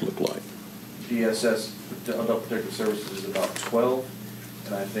vacancy numbers look like? DSS, Adult Protective Services, is about 12,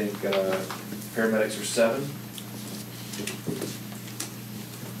 and I think paramedics are 7.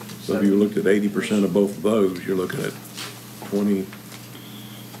 So if you looked at 80% of both of those, you're looking at 20.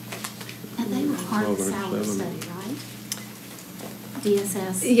 And they were part of the salary 1207. study, right?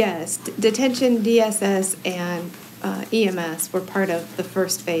 DSS? Yes, detention, DSS, and EMS were part of the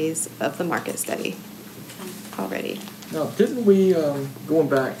first phase of the market study already. Now, didn't we, going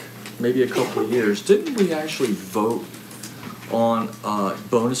back maybe a couple of years, didn't we actually vote on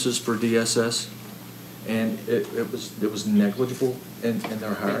bonuses for DSS? And it was negligible in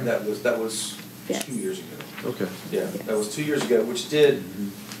their hiring? That was Yes. 2 years ago. Okay, Yeah, that was 2 years ago, which did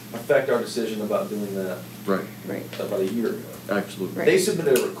affect our decision about doing that right, Right. about a year ago. absolutely. Right. They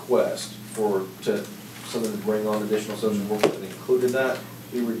submitted a request someone to bring on additional social workers and included that.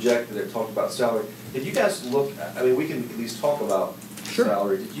 We rejected it, talked about salary. Did you guys look, I mean, we can at least talk about Sure.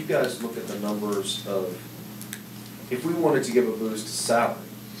 salary. Did you guys look at the numbers of, if we wanted to give a boost to salary,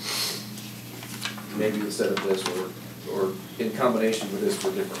 maybe instead of this or in combination with this for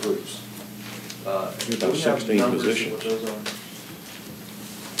different groups? About do we have 16 numbers of positions. what those are?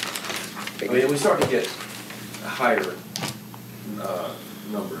 I mean, we start to get higher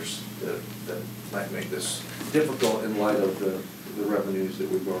numbers that might make this difficult in light of the revenues that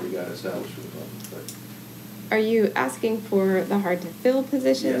we've already got established for the budget. Are you asking for the hard-to-fill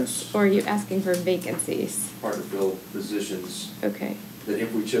positions? Yes. Or are you asking for vacancies? Hard to fill positions Okay. that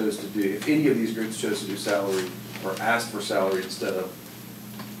if we chose to do, if any of these groups chose to do salary or ask for salary instead of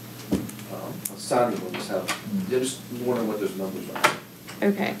assigning them, just wondering what those numbers are.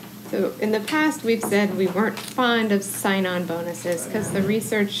 Okay, so in the past, we've said we weren't fond of sign-on bonuses because the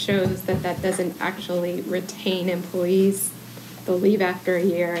research shows that that doesn't actually retain employees. They'll leave after a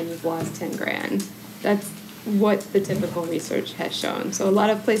year and you've lost 10 grand. That's what the typical research has shown. So a lot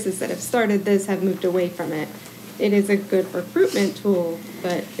of places that have started this have moved away from it. It is a good recruitment tool,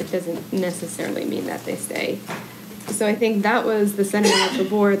 but it doesn't necessarily mean that they stay. So I think that was the sentiment of the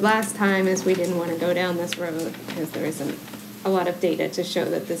board last time, is we didn't want to go down this road because there isn't a lot of data to show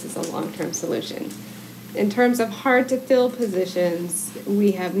that this is a long-term solution. In terms of hard-to-fill positions,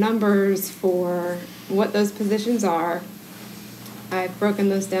 we have numbers for what those positions are. I've broken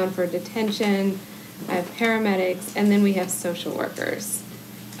those down for detention, I have paramedics, and then we have social workers.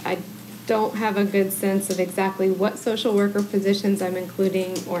 I don't have a good sense of exactly what social worker positions I'm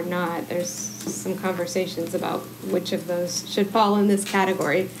including or not. There's some conversations about which of those should fall in this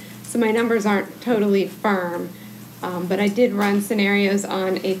category. So my numbers aren't totally firm, but I did run scenarios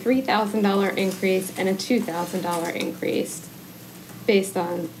on a $3,000 increase and a $2,000 increase based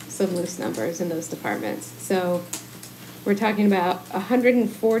on some loose numbers in those departments. So we're talking about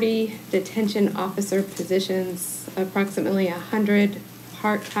 140 detention officer positions, approximately 100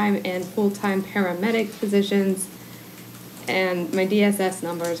 part-time and full-time paramedic positions, and my DSS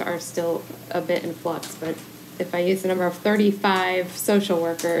numbers are still a bit in flux, but if I use the number of 35 social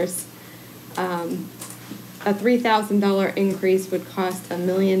workers, a $3,000 increase would cost $1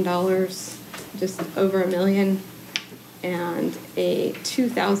 million, just over $1 million, and a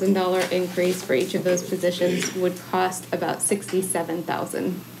 $2,000 increase for each of those positions would cost about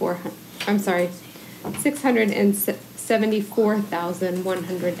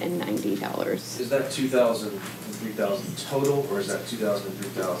 $674,190. Is that 2,000 and 3,000 total, or is that 2,000 and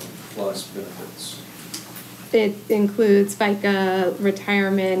 3,000 plus benefits? It includes FICA,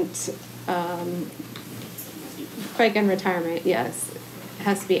 retirement, FICA and retirement, yes.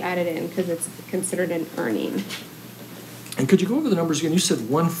 has to be added in because it's considered an earning. And could you go over the numbers again? You said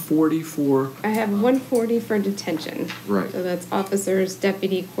 140 for? I have 140 for detention. Right. So that's officers,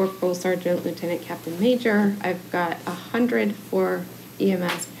 deputy, corporal, sergeant, lieutenant, captain, major. I've got 100 for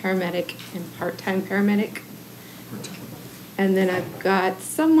EMS, paramedic, and part-time paramedic. And then I've got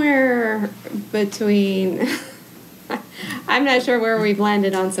somewhere between, I'm not sure where we've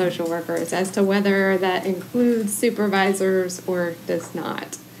landed on social workers as to whether that includes supervisors or does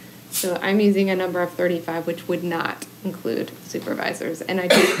not. So I'm using a number of 35, which would not include supervisors, and I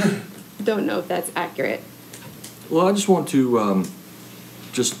don't know if that's accurate. Well, I just want to want,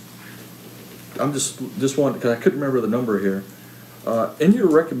 because I couldn't remember the number here. In your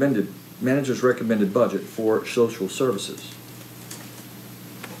manager's recommended budget for social services,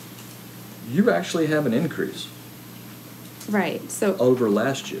 you actually have an increase. Right, so over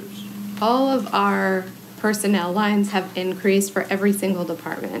last year's. all of our personnel lines have increased for every single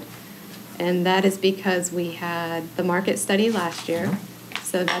department. And that is because we had the market study last year,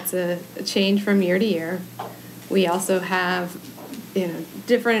 so that's a change from year to year. We also have,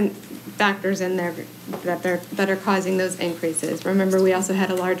 different factors in there that are causing those increases. Remember, we also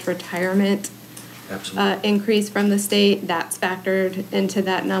had a large retirement increase from the state. That's factored into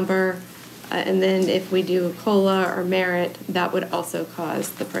that number. And then if we do COLA or merit, that would also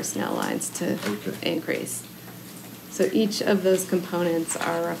cause the personnel lines to increase. So each of those components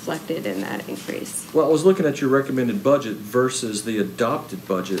are reflected in that increase. Well, I was looking at your recommended budget versus the adopted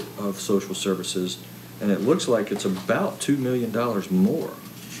budget of social services, and it looks like it's about $2 million more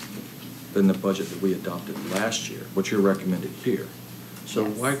than the budget that we adopted last year, what you're recommending here. So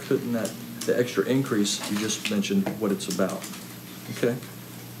Yes. why couldn't the extra increase, you just mentioned what it's about? Okay.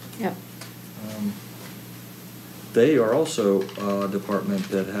 Yep. They are also a department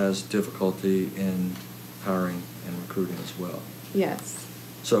that has difficulty in hiring and recruiting as well. Yes.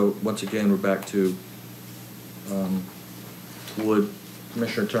 So once again, we're back to, would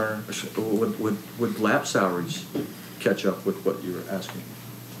Commissioner Turner, would lap salaries catch up with what you were asking?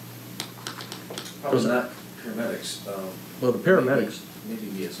 Probably not paramedics. Well, the paramedics.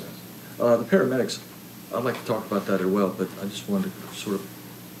 Maybe ESS. The paramedics, I'd like to talk about that as well, but I just wanted to sort of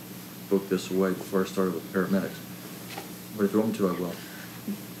book this away before I started with the paramedics. But if you want me to, I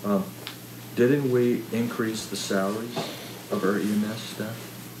will. Didn't we increase the salaries of our EMS staff?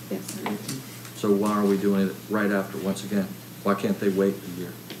 Yes. So why are we doing it right after, once again? Why can't they wait a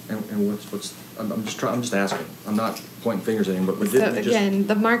year? And I'm just asking. I'm not pointing fingers at anyone, but So didn't we just? again,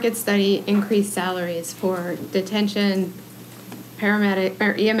 the market study increased salaries for detention, paramedic,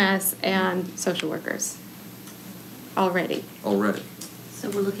 or EMS, and social workers already. Already. So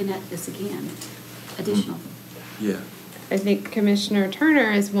we're looking at this again, additional. Yeah. I think Commissioner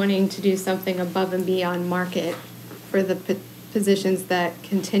Turner is wanting to do something above and beyond market for the positions that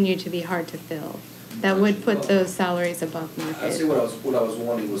continue to be hard to fill. That would put those salaries above market. I see what I was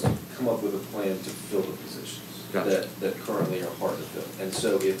wanting was to come up with a plan to fill the positions that currently are hard to fill. And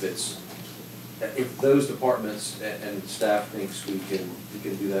so if those departments and staff thinks we can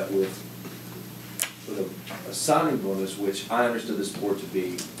do that with a signing bonus, which I understood this board to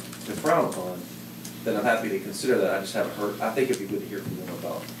be to frown upon, then I'm happy to consider that. I just haven't heard. I think it'd be good to hear from them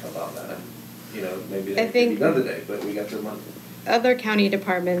about that. And, maybe that could be done today, but we got their money. Other county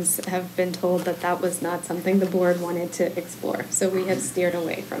departments have been told that that was not something the board wanted to explore, so we have steered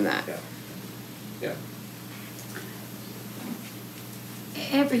away from that. Yeah.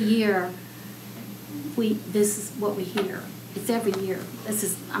 Every year, this is what we hear. It's every year.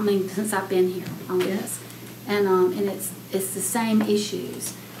 Since I've been here on this. And it's the same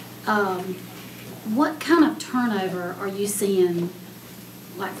issues. What kind of turnover are you seeing,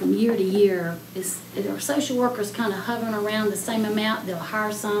 like from year to year? Are social workers kind of hovering around the same amount? They'll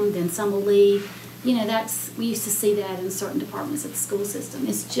hire some, then some will leave. We used to see that in certain departments of the school system.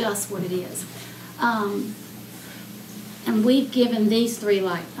 It's just what it is. And we've given these three,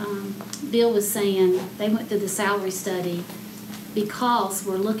 like Bill was saying, they went through the salary study because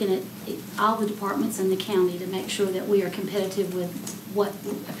we're looking at all the departments in the county to make sure that we are competitive with what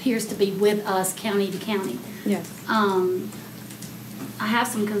appears to be with us county to county. Yes. I have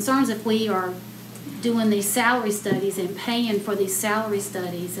some concerns if we are doing these salary studies and paying for these salary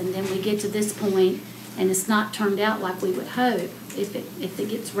studies, and then we get to this point and it's not turned out like we would hope. If it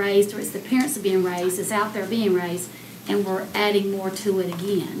gets raised, or it's the parents are being raised, it's out there being raised, and we're adding more to it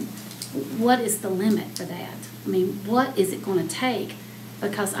again. What is the limit for that? I mean, what is it going to take?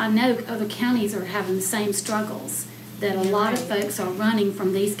 Because I know other counties are having the same struggles, that a lot of folks are running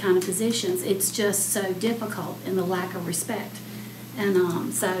from these kind of positions. It's just so difficult in the lack of respect. And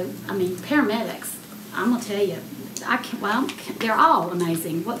paramedics, I'm going to tell you, well, they're all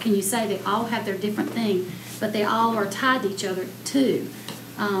amazing. What can you say? They all have their different thing, but they all are tied to each other too.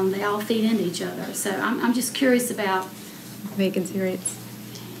 They all feed into each other. So I'm just curious about Vacancy rates.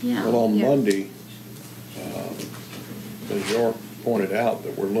 yeah. Well, on Yeah. Monday, as York pointed out,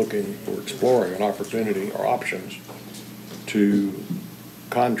 that we're exploring an opportunity or options to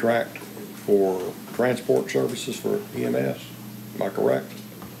contract for transport services for EMS. Am I correct?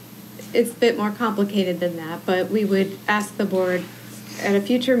 It's a bit more complicated than that, but we would ask the board at a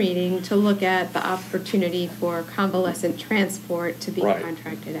future meeting to look at the opportunity for convalescent transport to be Right.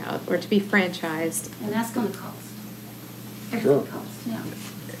 contracted out or to be franchised. And that's going to cost. Sure. Everything costs, yeah.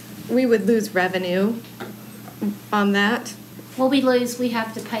 We would lose revenue on that. Well, we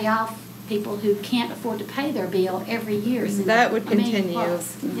have to pay off people who can't afford to pay their bill every year. Isn't That would $1 million continue.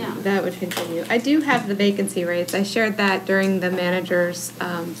 plus? Yeah. That would continue. I do have the vacancy rates. I shared that during the manager's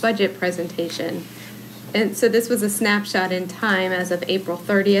budget presentation. And so this was a snapshot in time as of April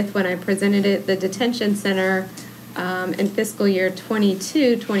 30th when I presented it. The detention center in fiscal year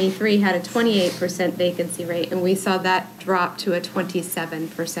 22-23 had a 28% vacancy rate, and we saw that drop to a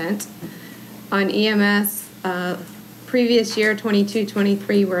 27%. On EMS, previous year,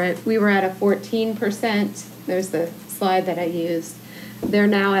 22-23, we were at a 14%. There's the slide that I used. They're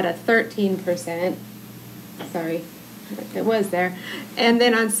now at a 13%. Sorry, it was there. And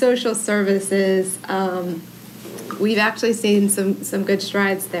then on social services, we've actually seen some good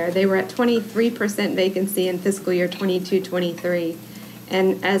strides there. They were at 23% vacancy in fiscal year 22-23.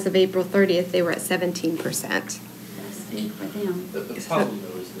 And as of April 30th, they were at 17%. That's big for them. The problem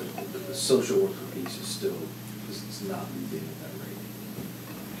though is that the social worker piece is still, it's not moving at that rate.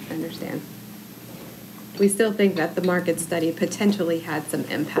 I understand. We still think that the market study potentially had some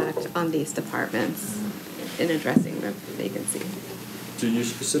impact on these departments in addressing the vacancy. Do you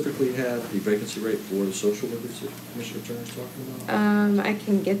specifically have the vacancy rate for the social workers that Commissioner Turner's talking about? I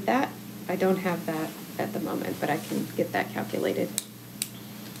can get that. I don't have that at the moment, but I can get that calculated.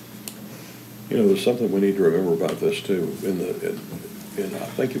 You know, there's something we need to remember about this too. In I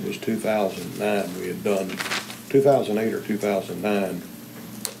think it was 2009, we had done, 2008 or 2009,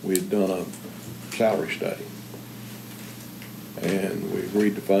 we had done a salary study. And we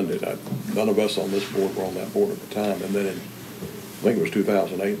agreed to fund it. None of us on this board were on that board at the time. And then I think it was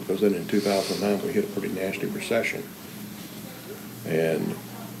 2008, because then in 2009, we hit a pretty nasty recession. And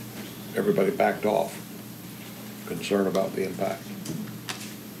everybody backed off, concerned about the impact.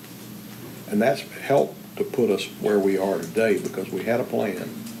 And that's helped to put us where we are today, because we had a plan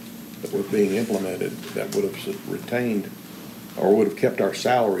that was being implemented that would have retained or would have kept our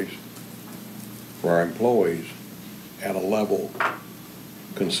salaries for our employees at a level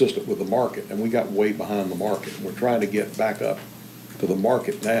consistent with the market. And we got way behind the market. We're trying to get back up to the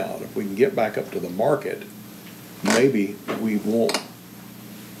market now. And if we can get back up to the market, maybe we won't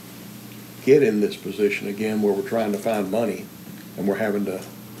get in this position again where we're trying to find money and we're having to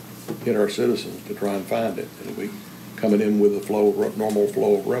hit our citizens to try and find it. It'll be coming in with the normal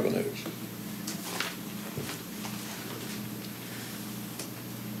flow of revenues.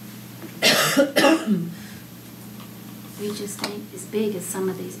 We just ain't as big as some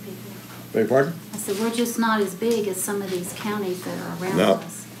of these people. Beg your pardon? I said, we're just not as big as some of these counties that are around No.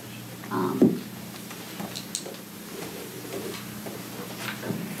 us.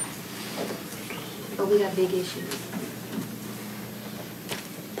 But we got big issues.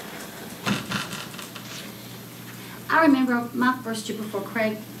 I remember my first year before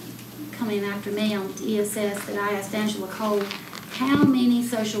Craig coming after me on ESS that I asked Angela Cole how many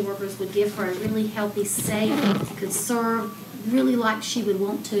social workers would give her a really healthy, safe, could serve really like she would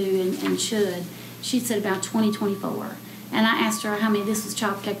want to and should. She said about 20, 24. And I asked her how many, this was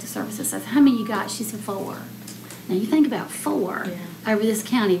Child Protective Services, I said, how many you got? She said 4. Now you think about 4 over this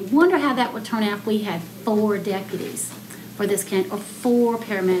county. Wonder how that would turn out if we had 4 deputies for this county, or 4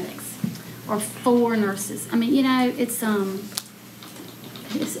 paramedics, or 4 nurses. I mean, you know, it's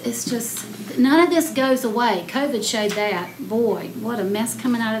just, none of this goes away. COVID showed that. Boy, what a mess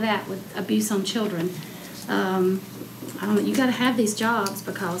coming out of that with abuse on children. I don't know, you got to have these jobs,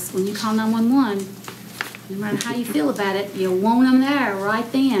 because when you call 911, no matter how you feel about it, you want them there right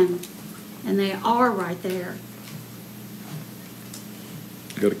then. And they are right there.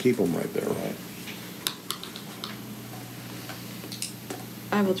 You got to keep them right there, right?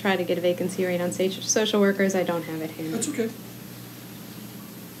 I will try to get a vacancy rate on social workers. I don't have it handy. That's okay.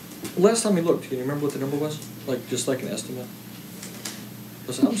 Last time we looked, can you remember what the number was? Like, just like an estimate?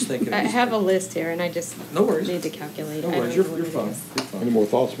 Listen, I was thinking. I have a list here, and I just No worries. need to calculate. No I don't worries, know you're what it fine. is. You're fine. Any more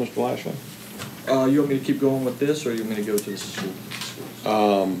thoughts, Mr. Lashley? You want me to keep going with this, or you want me to go to the school?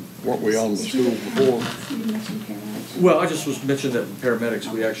 Weren't we on the school before? Well, I just was mentioning that paramedics,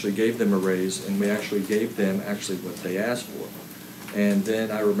 we actually gave them a raise, and we actually gave them actually what they asked for. And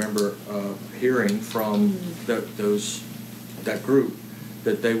then I remember hearing from that group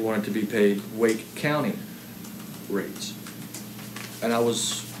that they wanted to be paid Wake County rates. And I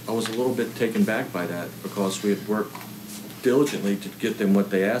was a little bit taken back by that, because we had worked diligently to get them what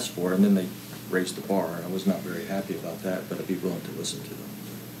they asked for, and then they raised the bar. I was not very happy about that, but I'd be willing to listen to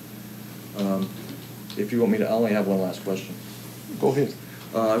them. If you want me to, I only have one last question. Go ahead.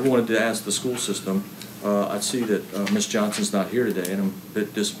 I wanted to ask the school system. I see that Ms. Johnson's not here today, and I'm a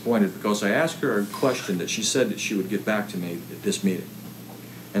bit disappointed, because I asked her a question that she said that she would get back to me at this meeting.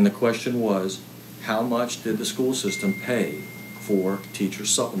 And the question was, how much did the school system pay for teacher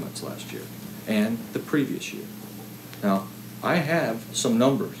supplements last year and the previous year? Now, I have some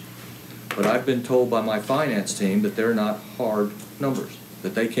numbers, but I've been told by my finance team that they're not hard numbers,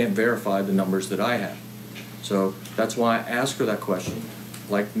 that they can't verify the numbers that I have. So that's why I asked her that question.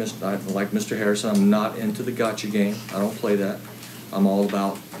 Like Mr. Harrison, I'm not into the gotcha game. I don't play that. I'm all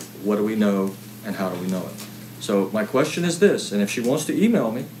about what do we know and how do we know it. So my question is this, and if she wants to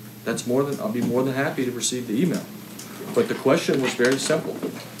email me, I'll be more than happy to receive the email. But the question was very simple.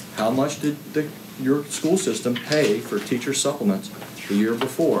 How much did your school system pay for teacher supplements the year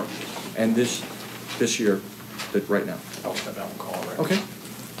before and this year, right now? I'll step out and call her. Okay.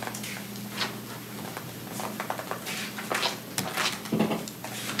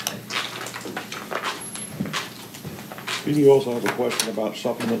 Didn't you also have a question about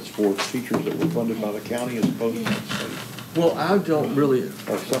supplements for teachers that were funded by the county as opposed to the state? Well, I don't really.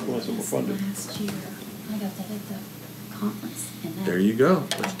 Or supplements that were funded? Last year, I got that at the conference. And that- There you go.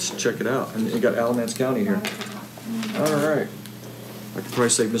 Let's check it out. And you got Alamance County here. All right. I could probably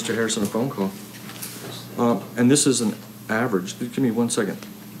save Mr. Harrison a phone call. And this is an average. Give me 1 second.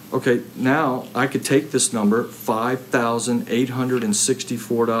 Okay, now I could take this number,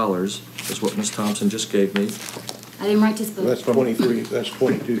 $5,864 is what Ms. Thompson just gave me. I didn't write this book. That's 23, that's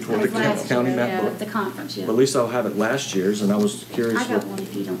 22, That's 23. last county year, map yeah, book. at the conference, yeah. But at least I'll have it last year's, and I was curious I got one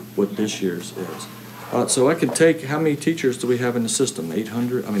if you don't. what this year's is. So I could take, how many teachers do we have in the system?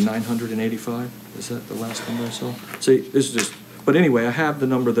 985? Is that the last number I saw? See, this is just, but anyway, I have the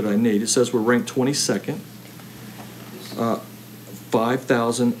number that I need. It says we're ranked 22nd.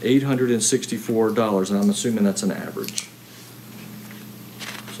 $5,864, and I'm assuming that's an average.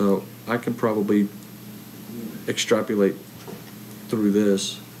 So I can probably extrapolate through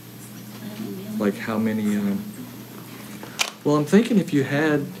this, like how many, well, I'm thinking if you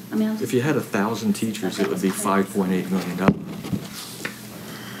had 1,000 teachers, it would be $5.8 million.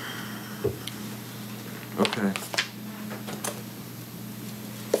 Okay.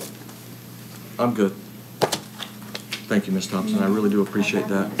 I'm good. Thank you, Ms. Thompson. I really do appreciate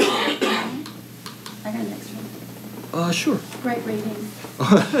that. I got an extra one. Sure. Great reading.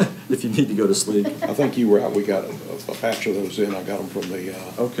 If you need to go to sleep. I think you were out, we got a batch of those in, I got them from the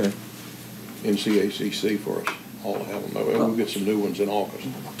Okay. NCACC for us, all to have them, we'll get some new ones in August.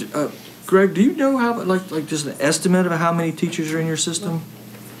 Greg, do you know how, like just an estimate of how many teachers are in your system?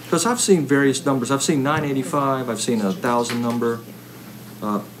 Because I've seen various numbers. I've seen 985, I've seen 1,000 number.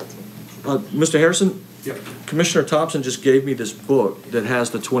 Mr. Harrison? Yep. Commissioner Thompson just gave me this book that has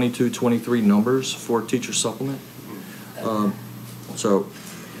the 22, 23 numbers for teacher supplement. So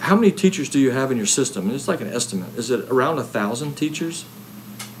how many teachers do you have in your system? And it's like an estimate. Is it around 1,000 teachers?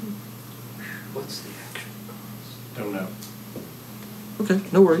 What's the actual cost? Don't know. Okay,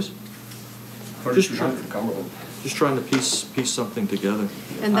 no worries. Just 3,200 Cumberland. Just trying to piece something together.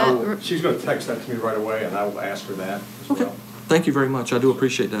 And that, She's going to text that to me right away, and I will ask her that as Okay. well. Thank you very much. I do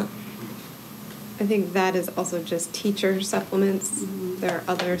appreciate that. I think that is also just teacher supplements. There are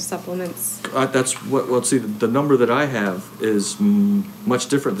other supplements. That's what, well, see, the number that I have is much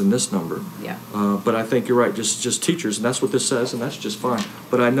different than this number. Yeah. But I think you're right, just teachers, and that's what this says, and that's just fine.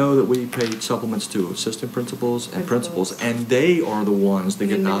 But I know that we pay supplements to assistant principals and principals, and they are the ones that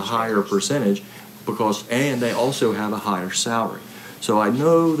get a higher percentage and they also have a higher salary. So I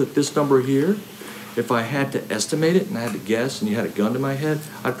know that this number here, if I had to estimate it and I had to guess and you had a gun to my head,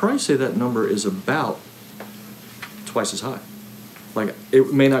 I'd probably say that number is about twice as high. Like,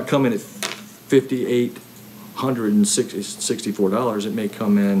 it may not come in at $5,864. It may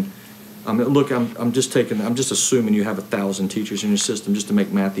come in, look, I'm just assuming you have 1,000 teachers in your system just to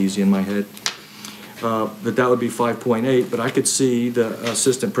make math easy in my head. That would be 5.8, but I could see the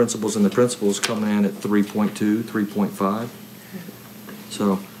assistant principals and the principals coming in at 3.2, 3.5.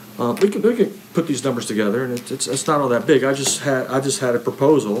 So we can put these numbers together, and it's not all that big. I just had a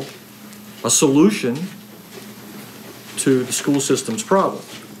proposal, a solution to the school system's problem.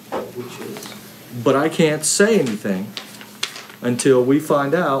 Which is? But I can't say anything until we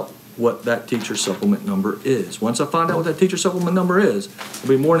find out what that teacher supplement number is. Once I find out what that teacher supplement number is, I'll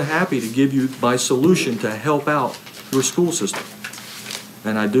be more than happy to give you my solution to help out your school system.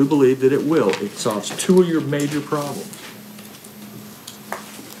 And I do believe that it will. It solves two of your major problems.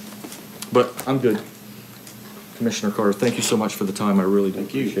 But I'm good. Commissioner Carter, thank you so much for the time. I really do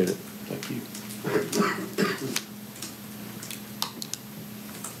appreciate it. Thank you.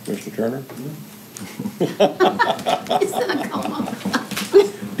 Mr. Turner?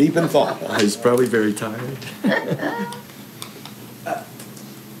 Deep in thought. He's probably very tired.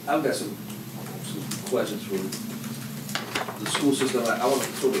 I've got some questions for the school system. I want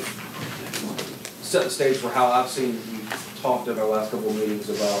to sort of set the stage for how I've seen you talked in our last couple of meetings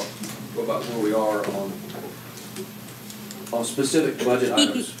about where we are on specific budget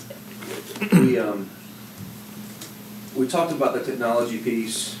items. We talked about the technology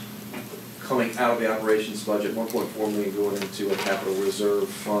piece coming out of the operations budget, 1.4 million going into a capital reserve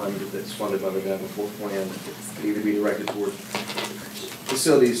fund that's funded by the Davenport plan, can either be directed toward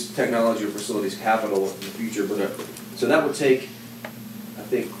facilities technology or facilities capital in the future. But so that would take, I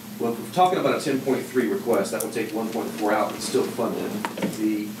think, well, if we're talking about a 10.3 request, that would take 1.4 out and still fund it.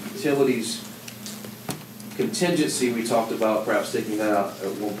 The utilities contingency, we talked about perhaps taking that out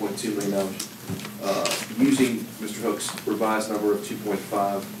at $1.2 million, using Mr. Hook's revised number of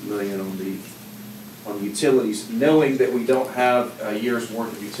 $2.5 million on the utilities, knowing that we don't have a year's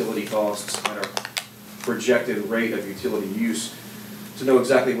worth of utility costs at our projected rate of utility use, to know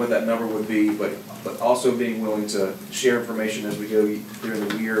exactly what that number would be, but also being willing to share information as we go during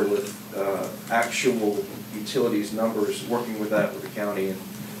the year with actual utilities numbers, working with that with the county. And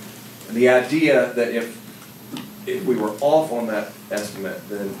the idea that if we were off on that estimate,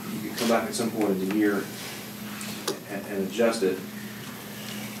 then you could come back at some point in the year and adjust it.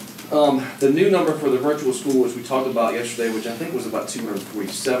 The new number for the virtual school, which we talked about yesterday, which I think was about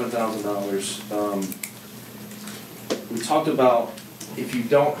 $247,000. We talked about if you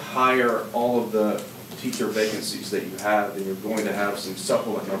don't hire all of the teacher vacancies that you have, then you're going to have some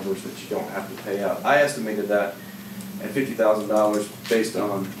supplement numbers that you don't have to pay out. I estimated that at $50,000 based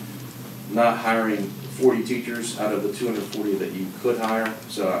on not hiring 40 teachers out of the 240 that you could hire,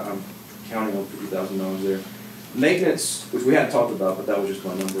 so I'm counting on $50,000 there. Maintenance, which we hadn't talked about, but that was just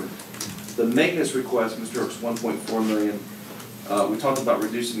my number. The maintenance request, Mr. Hooks, $1.4 million. We talked about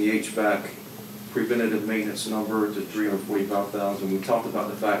reducing the HVAC preventative maintenance number to $345,000. We talked about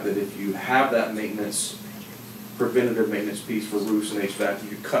the fact that if you have that maintenance, preventative maintenance piece for roofs and HVAC, you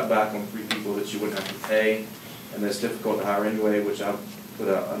could cut back on 3 people that you wouldn't have to pay, and that's difficult to hire anyway, which I've put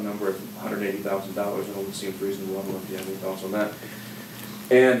a number of $180,000, and it would seem reasonable. I don't know if you have any thoughts on that.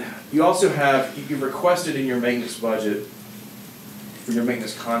 And you also have, you requested in your maintenance budget, for your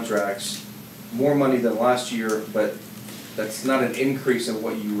maintenance contracts, more money than last year, but that's not an increase in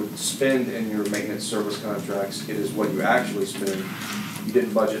what you would spend in your maintenance service contracts. It is what you actually spend. You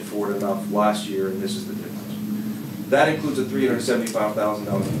didn't budget for it enough last year, and this is the difference. That includes a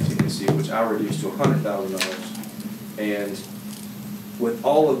 $375,000 contingency, which I reduced to $100,000. And with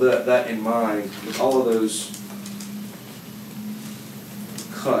all of that in mind, with all of those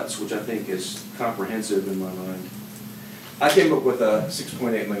cuts, which I think is comprehensive in my mind, I came up with a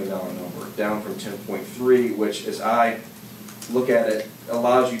 $6.8 million number, down from 10.3, which, as I look at it,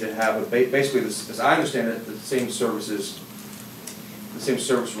 allows you to have basically, as I understand it, the same service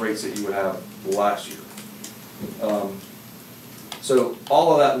rates that you would have last year. So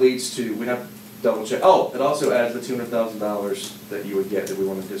all of that leads to, we have to double check. Oh, it also adds the $200,000 that you would get that we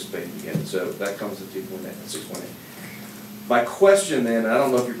want to anticipate again. So that comes to 6.8. My question then, I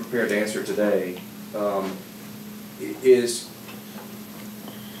don't know if you're prepared to answer today, is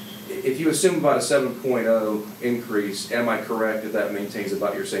if you assume about a 7.0 increase, am I correct that that maintains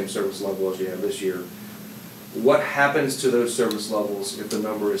about your same service level as you have this year? What happens to those service levels if the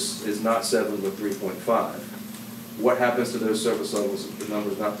number is not 7 but 3.5? What happens to those service levels if the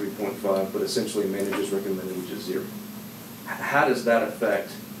number is not 3.5 but essentially manager's recommended, which is 0? How does that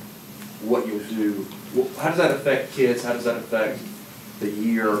affect what you'll do? How does that affect kids? How does that affect the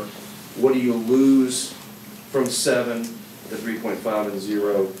year? What do you lose from 7 to 3.5 and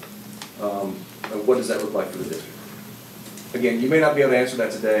 0? And what does that look like for the district? Again, you may not be able to answer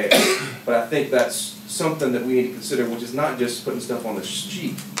that today, but I think that's something that we need to consider, which is not just putting stuff on the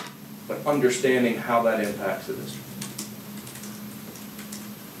sheet, but understanding how that impacts the district.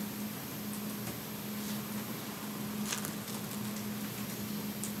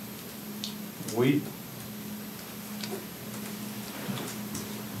 We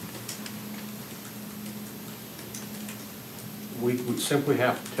would simply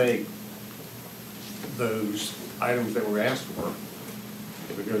have to take those items that were asked for,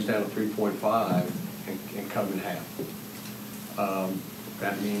 if it goes down to 3.5 and cut them in half.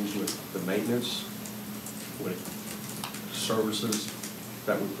 That means with the maintenance, with services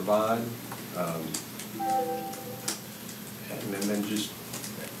that we provide, and then just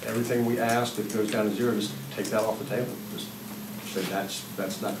everything we ask, if it goes down to zero, just take that off the table. Just say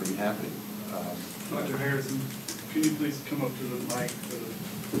that's not going to be happening. Dr. Harrison, can you please come up to the mic for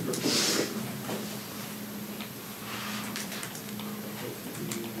the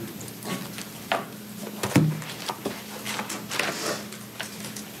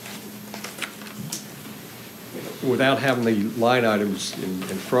Without having the line items in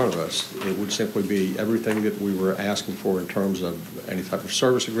front of us, it would simply be everything that we were asking for in terms of any type of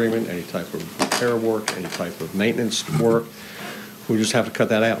service agreement, any type of repair work, any type of maintenance work. We just have to cut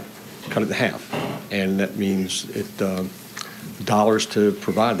that out, cut it in half. And that means dollars to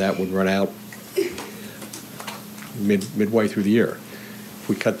provide that would run out midway through the year. If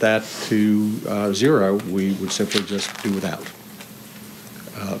we cut that to zero, we would simply just do without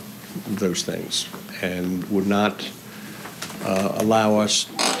those things, and would not allow us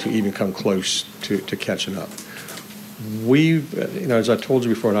to even come close to catching up. We've, as I told you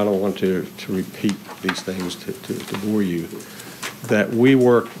before, and I don't want to repeat these things to bore you, that we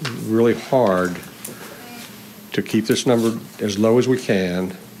work really hard to keep this number as low as we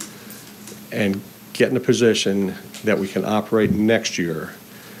can and get in a position that we can operate next year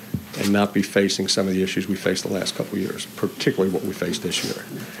and not be facing some of the issues we faced the last couple of years, particularly what we faced this year.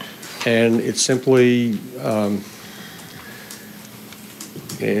 And it's simply,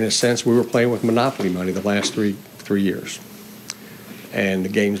 in a sense, we were playing with monopoly money the last three years, and the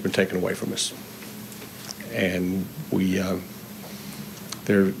game's been taken away from us. And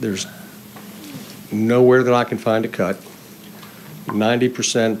there's nowhere that I can find a cut.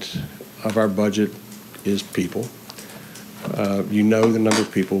 90% of our budget is people. You know the number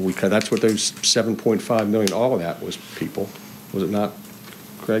of people we cut. That's what those $7.5 million, all of that was people, was it not?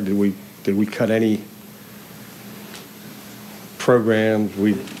 Craig, did we cut any programs?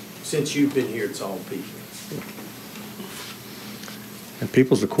 Since you've been here, it's all people. And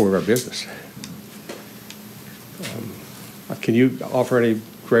people's the core of our business. Can you offer any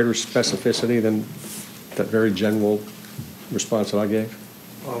greater specificity than that very general response that I gave?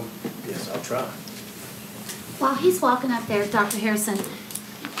 Yes, I'll try. While he's walking up there, Dr. Harrison,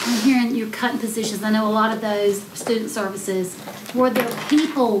 I'm hearing you're cutting positions. I know a lot of those student services, were there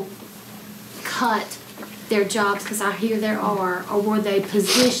people cut their jobs, because I hear there are, or were they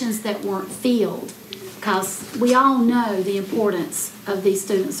positions that weren't filled? Because we all know the importance of these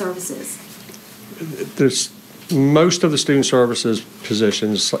student services. There's most of the student services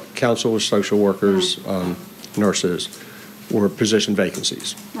positions, counselors, social workers, nurses, were position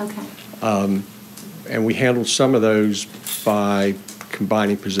vacancies. Okay. And we handled some of those by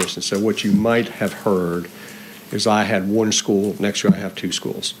combining positions. So what you might have heard is I had one school, next year I have two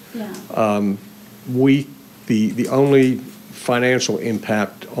schools. Yeah. The only financial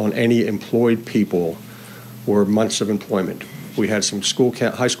impact on any employed people were months of employment. We had some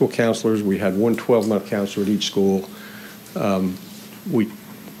high school counselors. We had one 12-month counselor at each school. We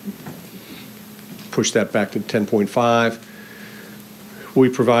pushed that back to 10.5. We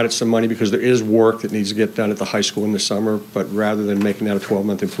provided some money because there is work that needs to get done at the high school in the summer, but rather than making that a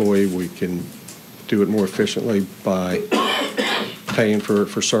 12-month employee, we can do it more efficiently by paying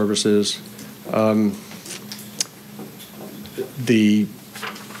for services. The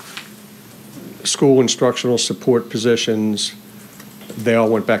school instructional support positions, they all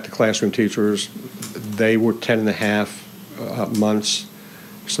went back to classroom teachers. They were 10.5 months,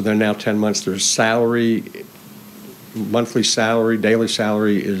 so they're now 10 months. Their salary, monthly salary, daily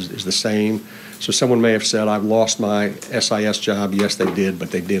salary is the same. So someone may have said, I've lost my SIS job. Yes, they did, but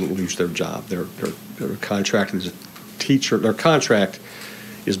they didn't lose their job. They're contracted as a teacher. Their contract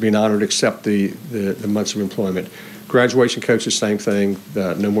is being honored except the months of employment. Graduation coaches, same thing.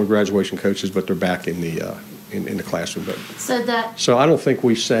 No more graduation coaches, but they're back in the classroom. So I don't think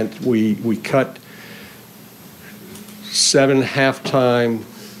we cut 7 half-time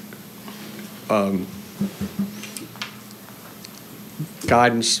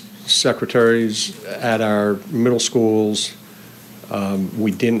guidance secretaries at our middle schools.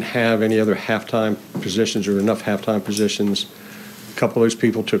 We didn't have any other half-time positions or enough half-time positions. A couple of those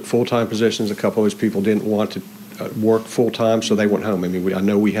people took full-time positions. A couple of those people didn't want to work full-time, so they went home. I mean, I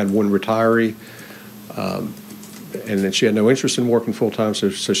know we had one retiree, and then she had no interest in working full-time, so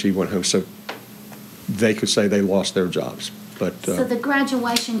she went home. So they could say they lost their jobs. But so the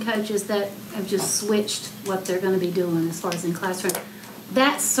graduation coaches that have just switched what they're going to be doing as far as in classroom,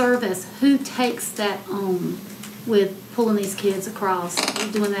 that service, who takes that on with pulling these kids across,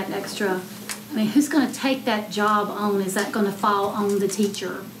 doing that extra? I mean, who's going to take that job on? Is that going to fall on the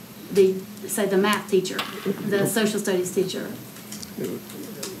teacher, say the math teacher, the social studies teacher?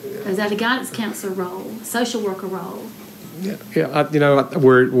 Is that a guidance counselor role, social worker role? Yeah.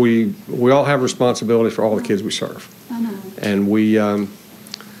 We all have responsibility for all the kids we serve. I know. And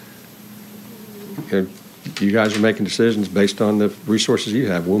you guys are making decisions based on the resources you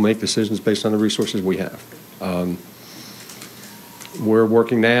have. We'll make decisions based on the resources we have. We're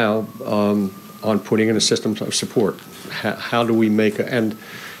working now on putting in a system of support. How do we make, and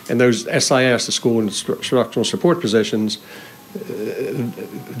those SIS, the school instructional support positions,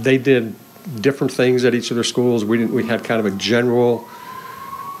 they did different things at each of their schools. We had kind of a general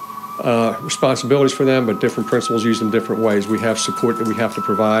responsibilities for them, but different principals used in different ways. We have support that we have to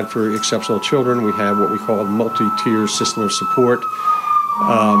provide for exceptional children. We have what we call a multi-tier system of support.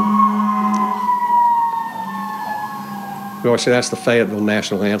 We always say that's the Fayetteville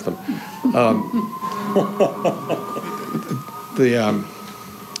national anthem.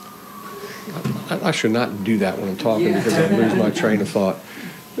 I should not do that when I'm talking because I lose my train of thought.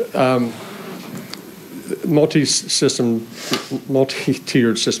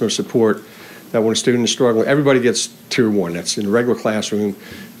 Multi-tiered system of support that when a student is struggling, everybody gets tier 1. That's in a regular classroom.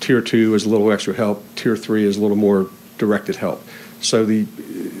 Tier 2 is a little extra help. Tier 3 is a little more directed help. So the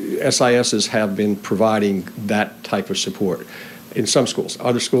SISs have been providing that type of support in some schools.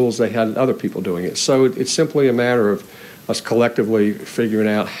 Other schools, they had other people doing it. So it's simply a matter of us collectively figuring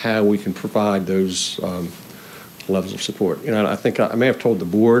out how we can provide those levels of support. I think I may have told the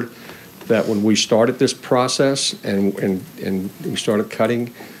board that when we started this process and we started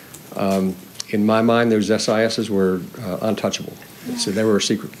cutting, in my mind, those SISs were untouchable. So they were a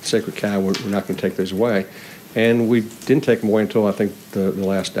sacred cow. We're not going to take those away. And we didn't take them away until, I think, the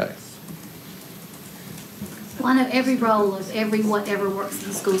last day. Well, I know every role of whatever works in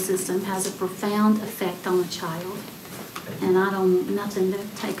the school system has a profound effect on a child. And I don't want nothing to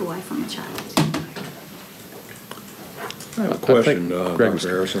take away from a child. I have a question, Dr.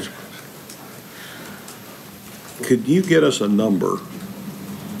 Harrison. Could you get us a number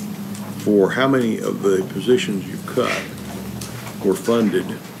for how many of the positions you cut were funded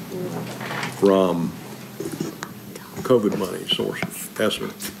from COVID money sources, ESSER,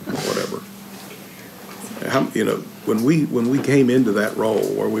 whatever? When we came into that role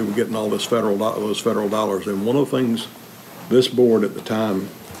where we were getting all those federal dollars, and one of the things this board at the time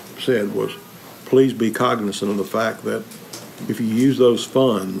said was, please be cognizant of the fact that if you use those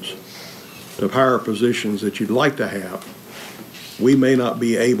funds to hire positions that you'd like to have, we may not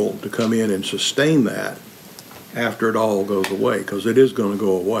be able to come in and sustain that after it all goes away, because it is going to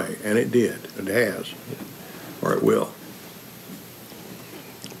go away, and it did, it has, or it will.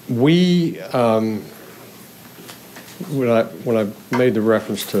 When I made the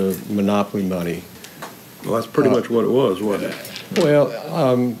reference to monopoly money. Well, that's pretty much what it was, wasn't it? Well,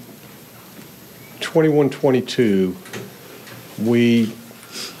 21-22, we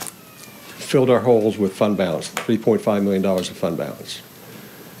filled our holes with fund balance, $3.5 million of fund balance.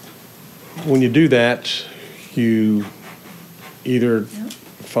 When you do that, you either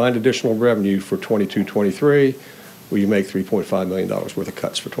find additional revenue for 22-23, or you make $3.5 million worth of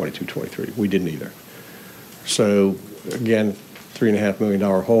cuts for 22-23. We didn't either. So again, $3.5 million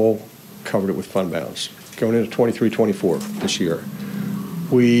hole, covered it with fund balance. Going into 23-24 this year,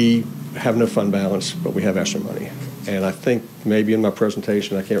 we have no fund balance, but we have extra money. And I think maybe in my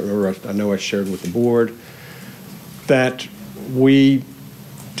presentation, I can't remember, I know I shared with the board, that we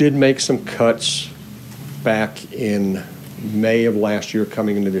did make some cuts back in May of last year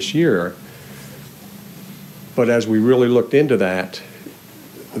coming into this year. But as we really looked into that,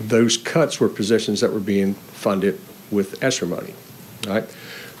 those cuts were positions that were being funded with ESSER money, right?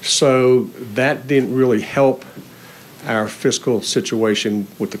 So that didn't really help our fiscal situation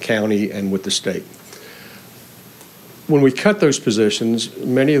with the county and with the state. When we cut those positions,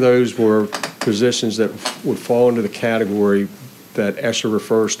 many of those were positions that would fall into the category that ESSER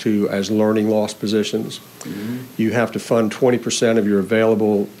refers to as learning loss positions. Mm-hmm. You have to fund 20% of your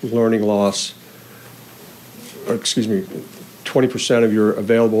available learning loss, or 20% of your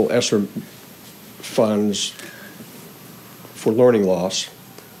available ESSER funds for learning loss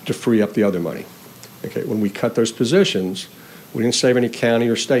to free up the other money. Okay, when we cut those positions, we didn't save any county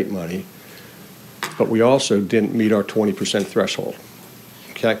or state money, but we also didn't meet our 20% threshold.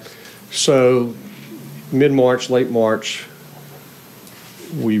 Okay, so mid-March, late March,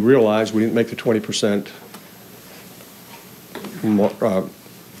 we realized we didn't make the 20%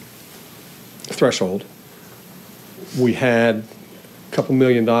 threshold. We had couple $1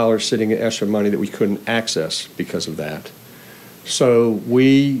 million sitting in ESSER money that we couldn't access because of that. So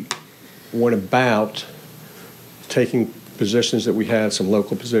we went about taking positions that we had, some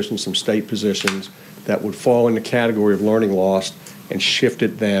local positions, some state positions, that would fall in the category of learning loss and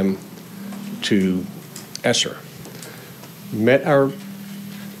shifted them to ESSER. Met our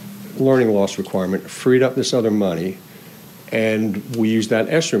learning loss requirement, freed up this other money, and we used that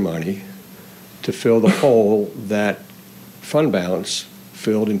ESSER money to fill the hole that fund balance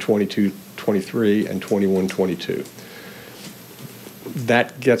filled in 22-23 and 21-22.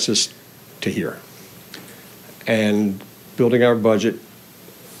 That gets us to here. And building our budget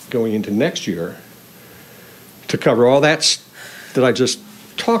going into next year to cover all that I just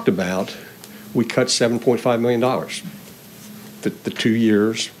talked about, we cut $7.5 million the 2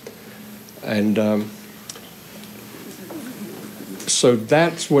 years. And so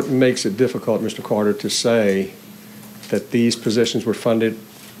that's what makes it difficult, Mr. Carter, to say that these positions were funded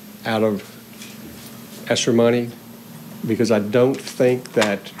out of ESSER money, because I don't think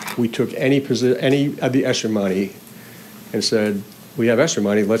that we took any of the ESSER money and said, we have ESSER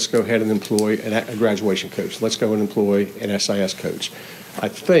money, let's go ahead and employ a graduation coach. Let's go and employ an SIS coach. I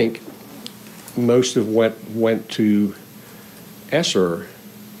think most of what went to ESSER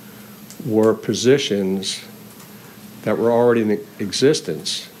were positions that were already in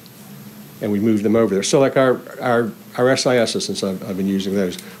existence, and we moved them over there. So like our SIS assistants, I've been using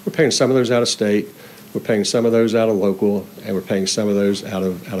those. We're paying some of those out of state, we're paying some of those out of local, and we're paying some of those out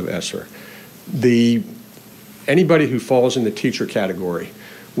of ESSER. Anybody who falls in the teacher category,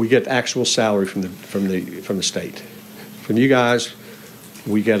 we get actual salary from the state. From you guys,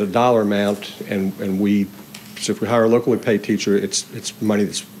 we get a dollar amount, so if we hire a locally paid teacher, it's money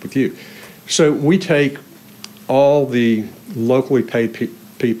that's with you. So we take all the locally paid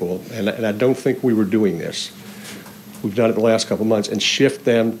people, and I don't think we were doing this. We've done it the last couple of months, and shift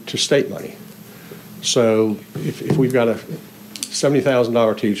them to state money. So if we've got a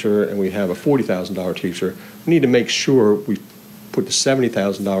 $70,000 teacher and we have a $40,000 teacher, we need to make sure we put the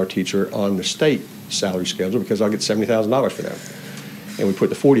 $70,000 teacher on the state salary schedule, because I'll get $70,000 for them. And we put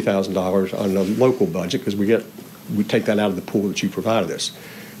the $40,000 on the local budget, because we take that out of the pool that you provided us.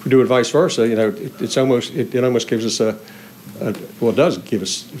 If we do it vice versa, it almost gives us it does give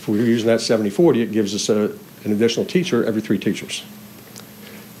us, if we're using that 70-40, it gives us an additional teacher every 3 teachers.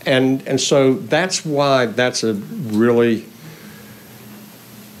 And so that's why that's a really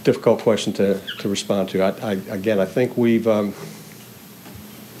difficult question to respond to. Again, I think we've,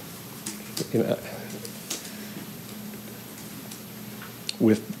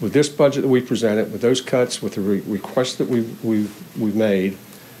 with this budget that we presented, with those cuts, with the requests that we've made,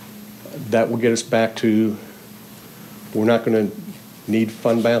 that will get us back to, we're not going to need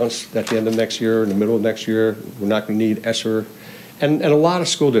fund balance at the end of next year, in the middle of next year. We're not going to need ESSER. And a lot of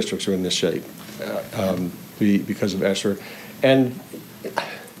school districts are in this shape because of ESSER. And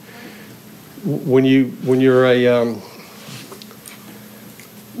when you're an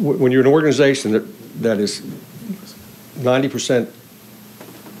organization that is 90%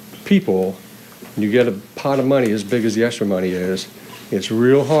 people, and you get a pot of money as big as the ESSER money is, it's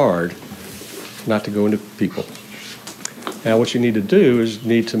real hard not to go into people. Now, what you need to do is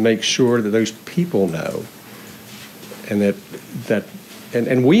need to make sure that those people know, and that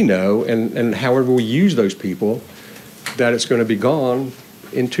we know, and however we use those people, that it's going to be gone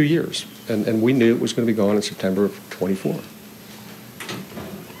in 2 years. And we knew it was going to be gone in September of 24.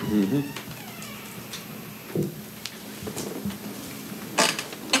 Mm-hmm.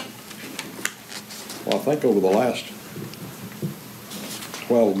 Well, I think over the last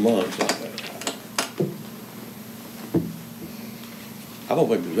 12 months, I don't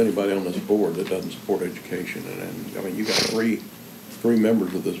think there's anybody on this board that doesn't support education. And I mean, you got three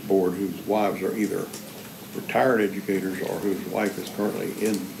members of this board whose wives are either retired educators or whose wife is currently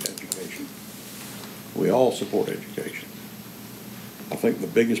in education. We all support education. I think the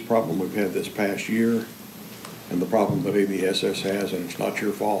biggest problem we've had this past year, and the problem that ABSS has, and it's not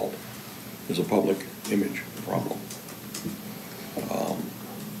your fault, is a public image problem.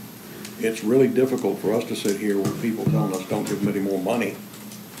 It's really difficult for us to sit here with people telling us don't give them any more money,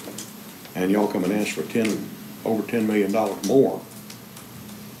 and y'all come and ask for over $10 million more,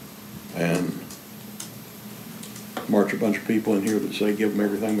 and march a bunch of people in here that say give them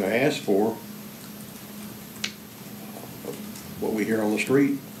everything they ask for. What we hear on the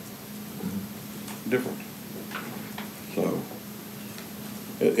street, different. So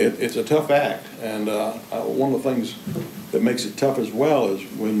it's a tough act, and one of the things that makes it tough as well is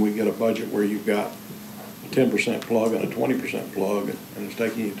when we get a budget where you've got a 10% plug and a 20% plug, and it's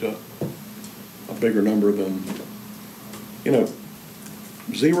taking you to a bigger number than,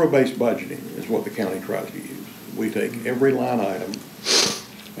 Zero-based budgeting is what the county tries to use. We take every line item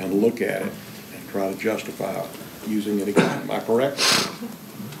and look at it and try to justify using it again. Am I correct?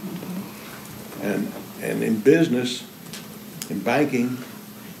 And in business, in banking,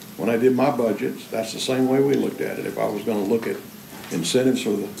 when I did my budgets, that's the same way we looked at it. If I was going to look at incentives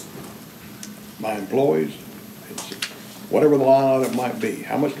for my employees, it's whatever the line item might be.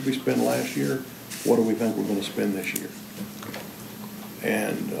 How much did we spend last year? What do we think we're going to spend this year?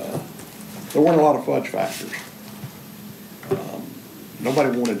 And there weren't a lot of fudge factors.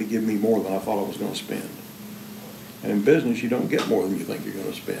 Nobody wanted to give me more than I thought I was going to spend. And in business, you don't get more than you think you're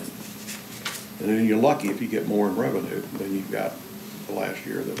going to spend. And then you're lucky if you get more in revenue than you've got the last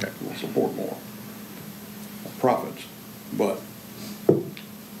year that will support more profits. But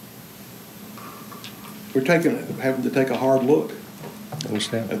we're having to take a hard look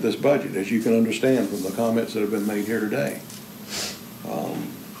at this budget, as you can understand from the comments that have been made here today.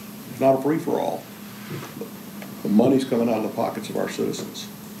 It's not a free-for-all. The money's coming out of the pockets of our citizens.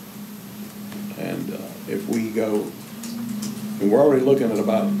 And if we go, and we're already looking at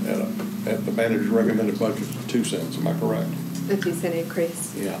at the manager's recommended budget of 2 cents, am I correct? A 2-cent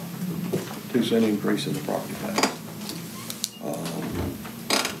increase. Yeah, 2-cent increase in the property tax.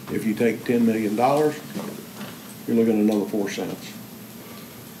 If you take $10 million, you're looking at another 4 cents.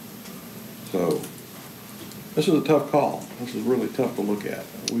 So this is a tough call. This is really tough to look at.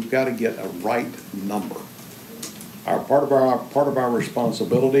 We've got to get a right number. Part of our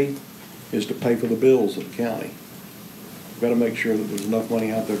responsibility is to pay for the bills of the county. We've got to make sure that there's enough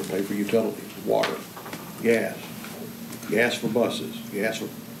money out there to pay for utilities, water, gas for buses, gas for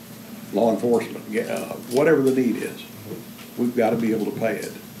law enforcement, whatever the need is. We've got to be able to pay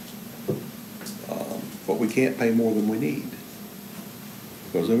it. But we can't pay more than we need.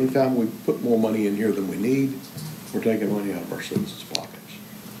 Because every time we put more money in here than we need, we're taking money out of our citizens' pockets.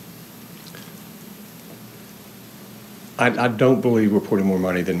 I don't believe we're putting more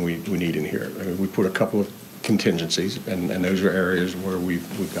money than we need in here. I mean, we put a couple of contingencies, and those are areas where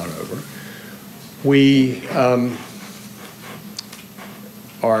we've gone over.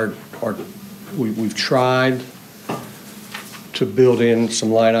 We've tried to build in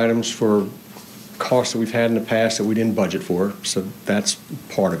some line items for costs that we've had in the past that we didn't budget for, so that's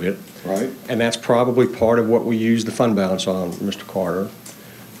part of it. Right. And that's probably part of what we use the fund balance on, Mr. Carter.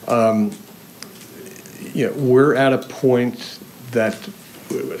 We're at a point that,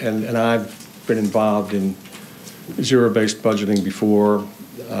 and I've been involved in zero-based budgeting before.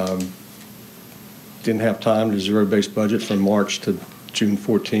 Didn't have time to zero-based budget from March to June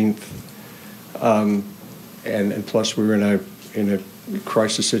 14th. And plus we were in a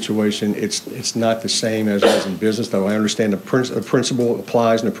crisis situation. It's not the same as it is in business, though I understand the principle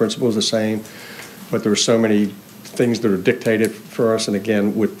applies and the principle is the same, but there are so many things that are dictated for us, and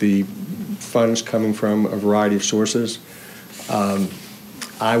again, with the funds coming from a variety of sources,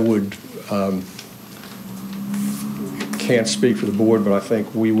 I would, can't speak for the board, but I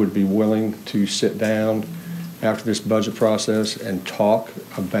think we would be willing to sit down after this budget process and talk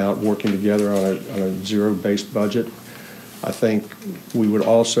about working together on a zero-based budget. I think we would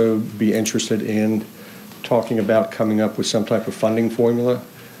also be interested in talking about coming up with some type of funding formula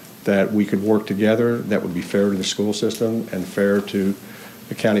that we could work together that would be fair to the school system and fair to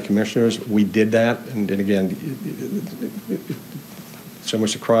the county commissioners. We did that, and again, so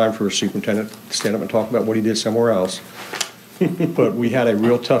much a crime for a superintendent to stand up and talk about what he did somewhere else. But we had a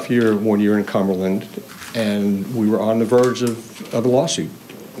real tough year one year in Cumberland, and we were on the verge of a lawsuit.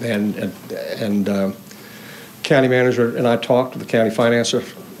 And county manager and I talked to the county finance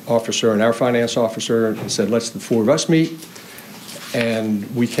officer and our finance officer and said, let's the four of us meet.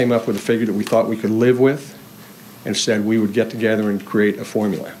 And we came up with a figure that we thought we could live with and said we would get together and create a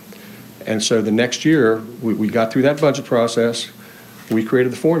formula. And so the next year, we got through that budget process. We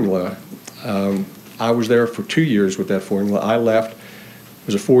created the formula. I was there for 2 years with that formula. I left. It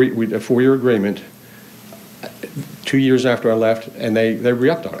was a four-year agreement. 2 years after I left, and they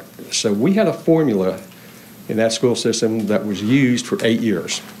re-upped on it. So we had a formula in that school system that was used for 8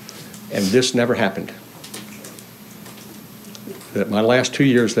 years, and this never happened. That my last 2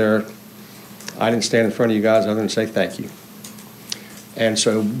 years there, I didn't stand in front of you guys other than say thank you. And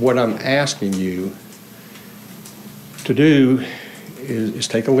so what I'm asking you to do is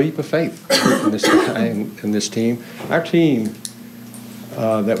take a leap of faith in this team. Our team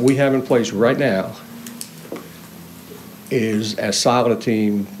that we have in place right now is as solid a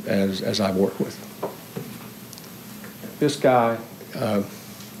team as I've worked with. This guy, I've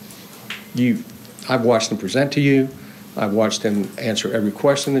watched him present to you. I've watched him answer every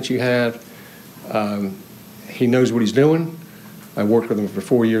question that you had. He knows what he's doing. I worked with him for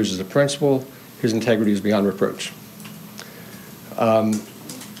 4 years as a principal. His integrity is beyond reproach.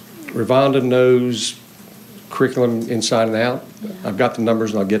 Ravonda knows curriculum inside and out. I've got the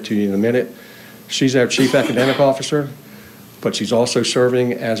numbers and I'll get to you in a minute. She's our chief academic officer, but she's also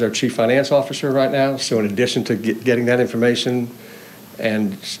serving as our chief finance officer right now. So in addition to getting that information,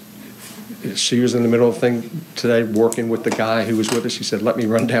 and she was in the middle of the thing today working with the guy who was with us. She said, let me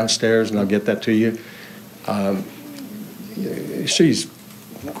run downstairs and I'll get that to you. She's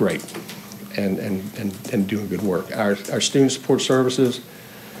great and doing good work. Our student support services,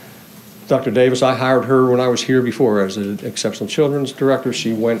 Dr. Davis, I hired her when I was here before as an exceptional children's director.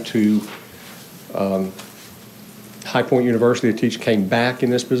 She went to High Point University to teach, came back in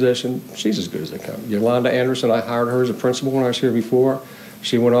this position. She's as good as they come. Yolanda Anderson, I hired her as a principal when I was here before.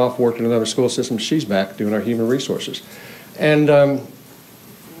 She went off, worked in another school system. She's back doing our human resources. And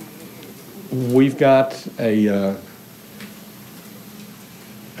we've got a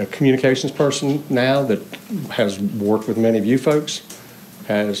communications person now that has worked with many of you folks,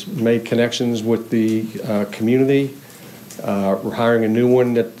 has made connections with the community. We're hiring a new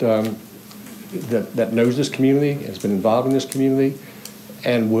one that knows this community, has been involved in this community,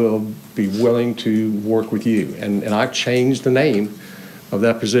 and will be willing to work with you. And I've changed the name of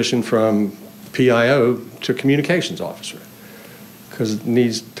that position from PIO to communications officer, because it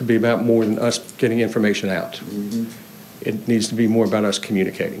needs to be about more than us getting information out. Mm-hmm. It needs to be more about us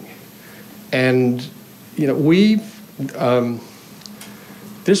communicating. And, you know,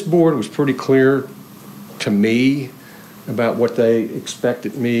 this board was pretty clear to me about what they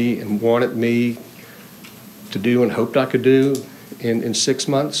expected me and wanted me to do and hoped I could do in 6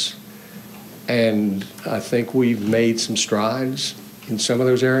 months. And I think we've made some strides in some of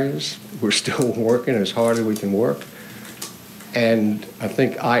those areas. We're still working as hard as we can work. And I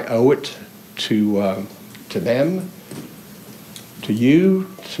think I owe it to them, to you,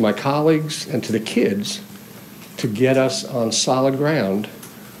 to my colleagues, and to the kids to get us on solid ground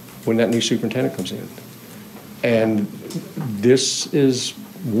when that new superintendent comes in. And this is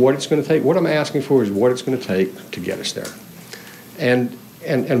what it's going to take. What I'm asking for is what it's going to take to get us there.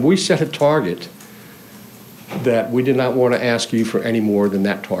 And we set a target that we did not want to ask you for any more than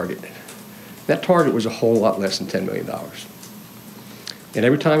that target. That target was a whole lot less than $10 million. And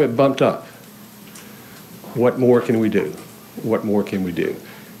every time it bumped up, what more can we do? What more can we do?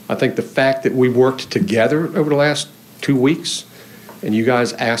 I think the fact that we worked together over the last 2 weeks, and you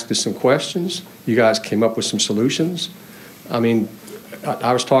guys asked us some questions, you guys came up with some solutions. I mean,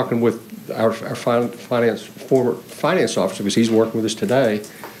 I was talking with our former finance officer, because he's working with us today,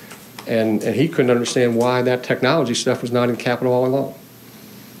 and he couldn't understand why that technology stuff was not in capital all along.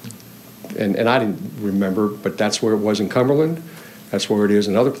 And I didn't remember, but that's where it was in Cumberland. That's where it is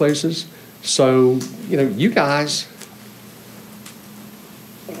in other places. So, you know, you guys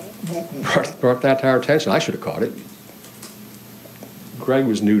brought that to our attention. I should have caught it. Greg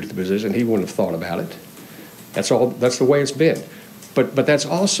was new to the position. He wouldn't have thought about it. That's the way it's been. But that's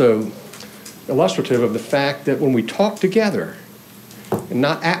also illustrative of the fact that when we talk together and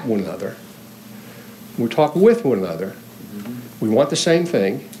not at one another, we talk with one another, we want the same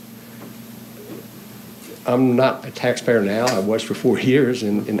thing. I'm not a taxpayer now. I was for 4 years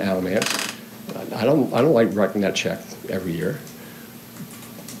in Alamance. I don't like writing that check every year.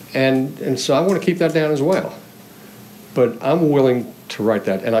 And so I want to keep that down as well. But I'm willing to write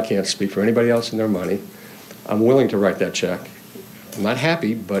that, and I can't speak for anybody else and their money. I'm willing to write that check. I'm not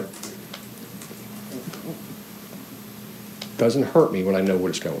happy, but it doesn't hurt me when I know what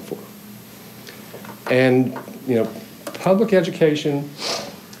it's going for. And, you know, public education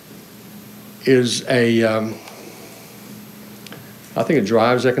is I think it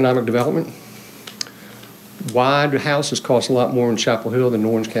drives economic development. Why do houses cost a lot more in Chapel Hill than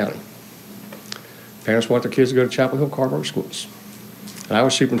Orange County? Parents want their kids to go to Chapel Hill Carver schools. And I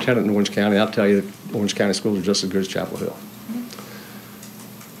was superintendent in Orange County. I'll tell you that Orange County schools are just as good as Chapel Hill.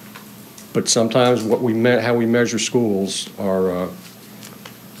 But sometimes how we measure schools are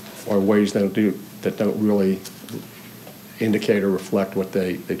ways that don't really indicate or reflect what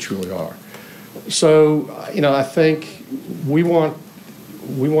they truly are. So, you know, I think we want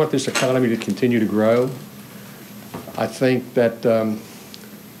this economy to continue to grow. I think that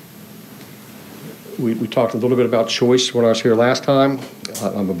we talked a little bit about choice when I was here last time.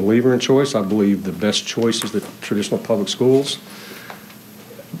 I'm a believer in choice. I believe the best choice is the traditional public schools.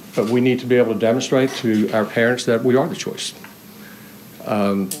 But we need to be able to demonstrate to our parents that we are the choice.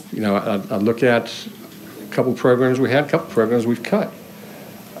 You know, I look at a couple of programs we had, a couple of programs we've cut.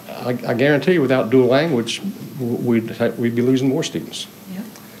 I guarantee you, without dual language, we'd be losing more students. Yep.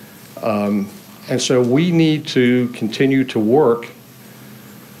 And so we need to continue to work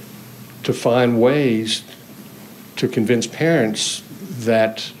to find ways to convince parents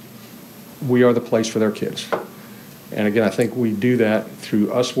that we are the place for their kids. And again, I think we do that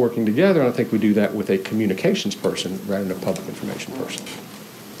through us working together, and I think we do that with a communications person rather than a public information person.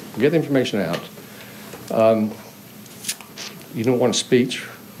 We get the information out. You don't want a speech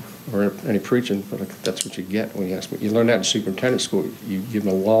or any preaching, but that's what you get when you ask me. You learn that in superintendent school. You give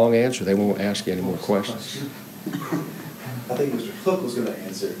them a long answer, they won't ask you any more questions. I think Mr. Cook was gonna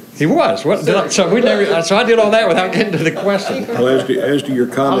answer. He was. So I did all that without getting to the question. Well, as to your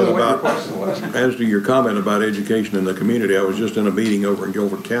comment about education in the community, I was just in a meeting over in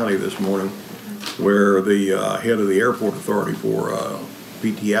Guilford County this morning where the head of the airport authority for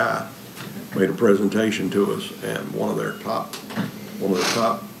PTI made a presentation to us, and one of the top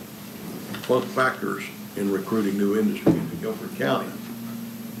factors in recruiting new industry into Guilford County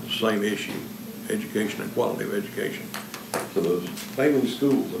is the same issue: education and quality of education. So those failing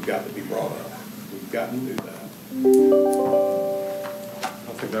schools have got to be brought up. We've got to do that.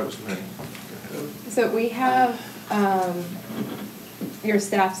 I think that was me. So we have your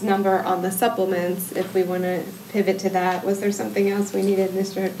staff's number on the supplements, if we want to pivot to that. Was there something else we needed,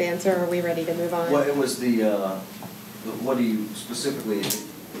 Mr. Advancer, or are we ready to move on? Well, it was what do you specifically,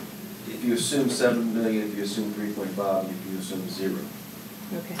 if you assume 7 million, if you assume 3.5, if you assume 0?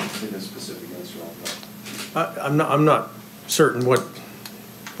 Okay. I think a specific answer on that. I'm not certain what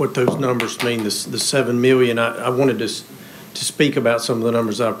those numbers mean, the 7 million. I wanted to speak about some of the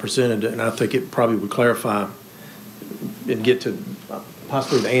numbers I presented, and I think it probably would clarify and get to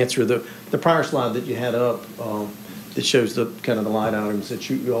possibly the answer. The prior slide that you had up that shows the kind of the line items that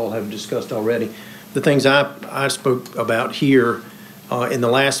you all have discussed already. The things I spoke about here in the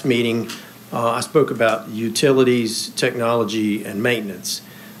last meeting, I spoke about utilities, technology, and maintenance.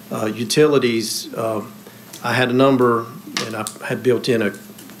 Utilities, I had a number, and I had built in a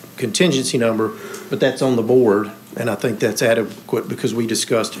contingency number, but that's on the board, and I think that's adequate because we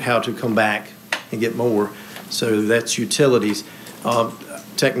discussed how to come back and get more. So that's utilities.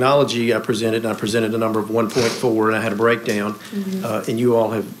 Technology I presented a number of 1.4, and I had a breakdown, and you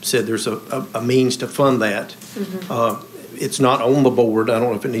all have said there's a means to fund that. It's not on the board. I don't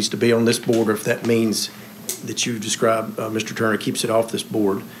know if it needs to be on this board or if that means that you described, Mr. Turner, keeps it off this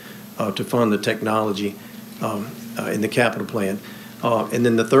board to fund the technology in the capital plan. And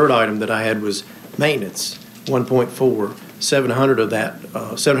then the third item that I had was maintenance, 1.4. 700 of that,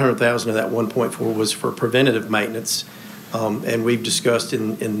 700,000 of that 1.4 was for preventative maintenance. And we've discussed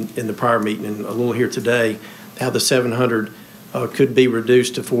in the prior meeting and a little here today how the 700 could be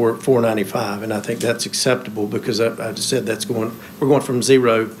reduced to 495, and I think that's acceptable because I just said we're going from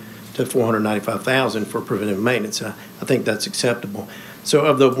 0 to 495,000 for preventive maintenance. And I think that's acceptable. So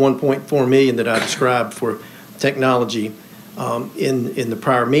of the 1.4 million that I described for technology in the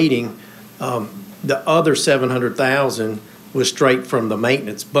prior meeting, the other 700,000 was straight from the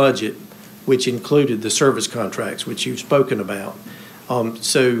maintenance budget, which included the service contracts, which you've spoken about.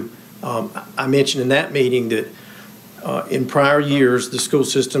 I mentioned in that meeting that in prior years, the school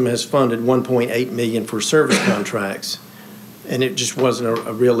system has funded $1.8 million for service contracts, and it just wasn't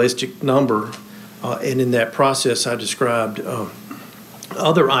a realistic number. And in that process, I described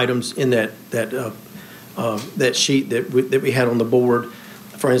other items in that sheet that we had on the board.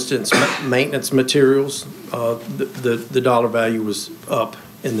 For instance, maintenance materials, the dollar value was up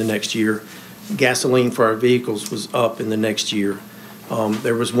in the next year. Gasoline for our vehicles was up in the next year.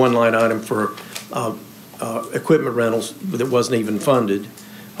 There was one line item for equipment rentals that wasn't even funded.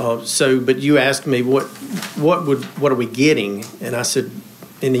 But you asked me what are we getting, and I said,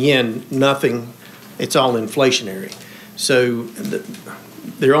 in the end, nothing. It's all inflationary. So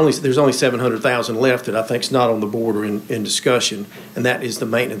there's only 700,000 left that I think is not on the board or in discussion, and that is the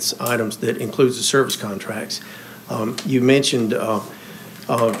maintenance items that includes the service contracts. You mentioned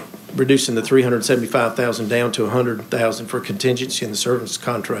reducing the 375,000 down to 100,000 for contingency in the service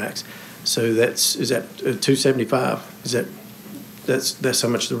contracts. So is that 275? That's how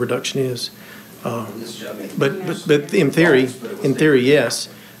much the reduction is. But in theory, yes.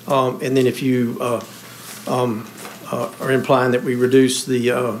 And then if you are implying that we reduce the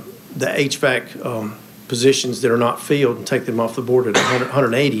HVAC positions that are not filled and take them off the board at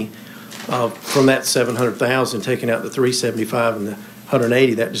 180, from that 700,000, taking out the 375 and the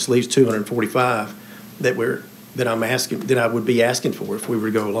 180, that just leaves 245 that I would be asking for if we were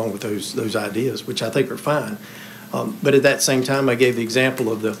to go along with those ideas, which I think are fine. But at that same time, I gave the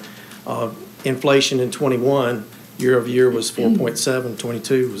example of the inflation in 21 year over year was 4.7,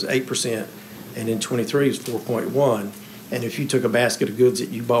 22 was 8%, and in 23 was 4.1. And if you took a basket of goods that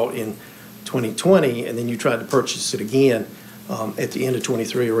you bought in 2020, and then you tried to purchase it again at the end of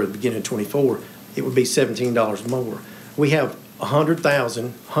 23 or at the beginning of 24, it would be $17 more. We have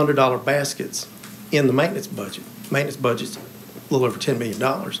 $100,000 baskets in the maintenance budget. Maintenance budget's a little over $10 million.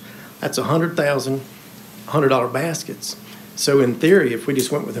 That's $100,000 baskets. So in theory, if we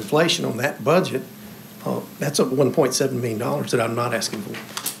just went with inflation on that budget, that's up $1.7 million that I'm not asking for.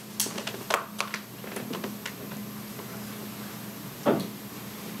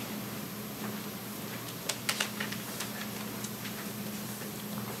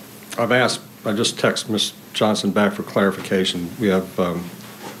 I just texted Ms. Johnson back for clarification. We have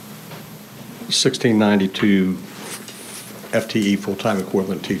 1692 FTE, full-time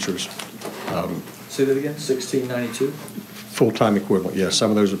equivalent teachers. Say that again, 1692? Full-time equivalent, yes. Some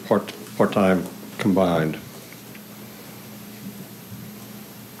of those are part-time combined.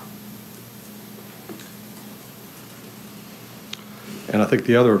 And I think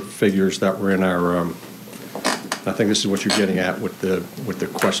the other figures that were in our, I think this is what you're getting at with the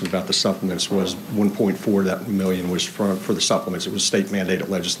question about the supplements, was 1.4 million was for the supplements. It was state mandated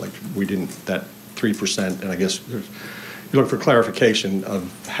legislature. We didn't, that 3%, and I guess you're looking for clarification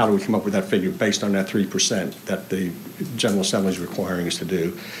of how do we come up with that figure based on that 3% that the General Assembly is requiring us to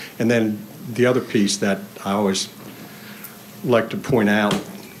do. And then the other piece that I always like to point out,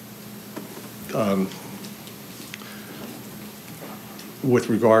 with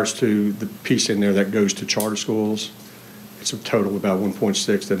regards to the piece in there that goes to charter schools, it's a total of about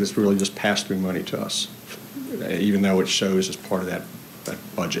 1.6 that is really just pass-through money to us, even though it shows as part of that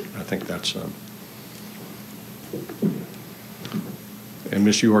budget. I think that's, and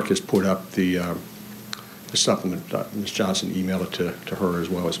Ms. York has put up the supplement. Ms. Johnson emailed it to her as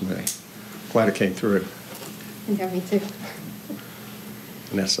well as me. Glad it came through. Yeah, me too.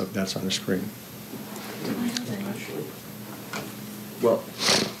 And that's on the screen. Well,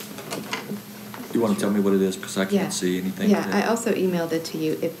 you want to tell me what it is, because I can't see anything. Yeah, I also emailed it to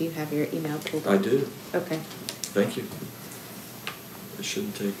you if you have your email pulled up. I do. Okay. Thank you. It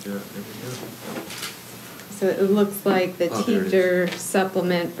shouldn't take every minute. So it looks like the Oh, there it teacher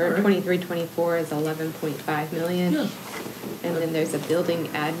supplement for All right. 23-24 is 11.5 million. Yeah. And then there's a building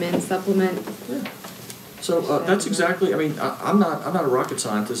admin supplement. Yeah. So that's exactly, I mean, I'm not a rocket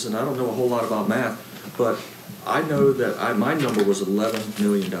scientist, and I don't know a whole lot about math, but I know that my number was $11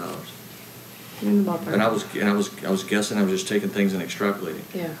 million. In the ballpark. And I was guessing, I was just taking things and extrapolating.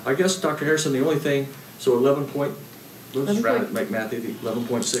 Yeah. I guess, Dr. Harrison, the only thing, so let's round it, make math easy,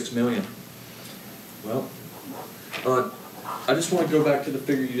 11.6 million. Well, I just want to go back to the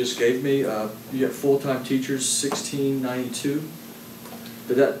figure you just gave me. You get full-time teachers, 1692.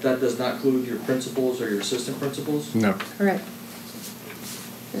 But that does not include your principals or your assistant principals? No. Correct.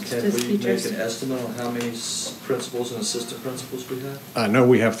 That's Can just we teachers. make an estimate on how many principals and assistant principals we have? I know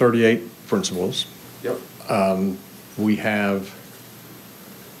we have 38 principals. Yep. We have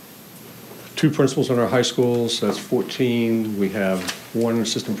 2 principals in our high schools, that's 14. We have 1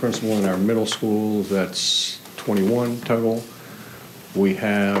 assistant principal in our middle schools, that's 21 total. We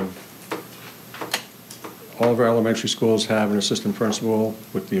have, all of our elementary schools have an assistant principal,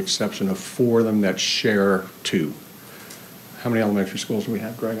 with the exception of 4 of them that share 2. How many elementary schools do we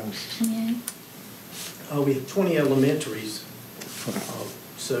have, Greg? We have 20 elementaries,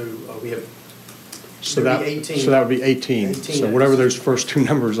 so we have, So there'd that, be 18. so that would be 18. 18 So whatever those first 2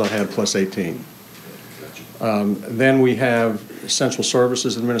 numbers I had plus 18. Then we have essential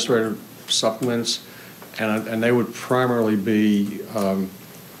services administrative supplements, and they would primarily be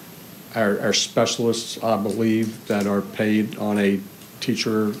our specialists, I believe, that are paid on a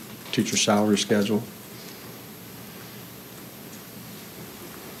teacher salary schedule.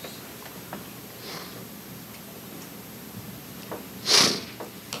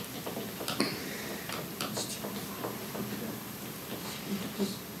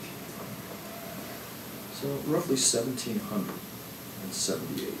 So roughly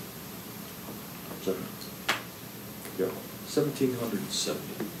 1,778. Yeah, 1,770.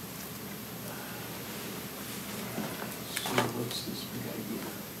 So what's this big idea?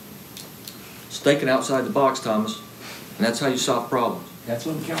 It's thinking outside the box, Thomas, and that's how you solve problems, That's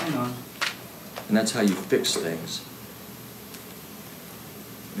what I'm counting on. and that's how you fix things.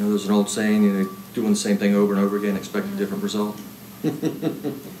 You know, there's an old saying, you know, doing the same thing over and over again, expect a different result.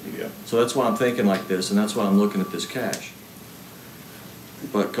 Yeah. So that's why I'm thinking like this, and that's why I'm looking at this cash.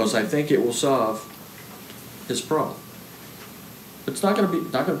 But, because I think it will solve his problem. It's not gonna be,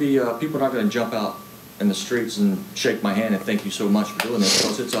 people are not gonna jump out in the streets and shake my hand and thank you so much for doing this,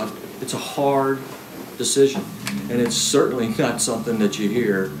 because it's a hard decision. And it's certainly not something that you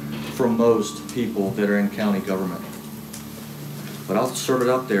hear from most people that are in county government. but I'll serve it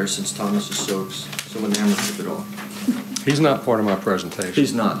up there since Thomas is so enamored with it all. He's not part of my presentation.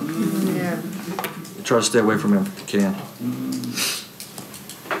 He's not. Yeah. Try to stay away from him if you can.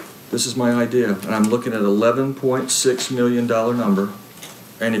 This is my idea, and I'm looking at $11.6 million number.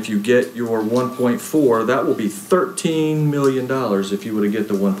 And if you get your 1.4, that will be $13 million if you were to get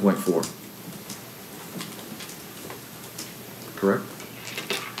the 1.4. Correct?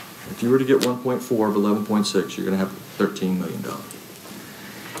 If you were to get 1.4 of 11.6, you're going to have $13 million.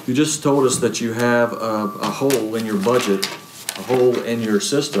 You just told us that you have a hole in your budget, a hole in your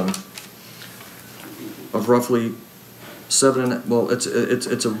system of roughly it's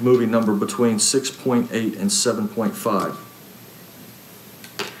a moving number between 6.8 and 7.5.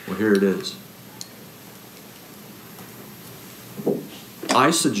 Well, here it is. I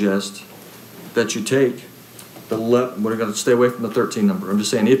suggest that you take we're going to stay away from the 13 number. I'm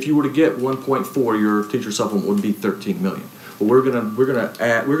just saying, if you were to get 1.4, your teacher supplement would be 13 million. But we're going to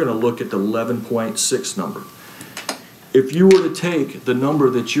look at the 11.6 number. If you were to take the number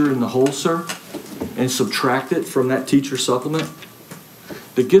that you're in the hole, sir, and subtract it from that teacher supplement,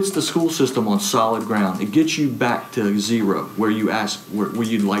 that gets the school system on solid ground. It gets you back to zero, where you ask where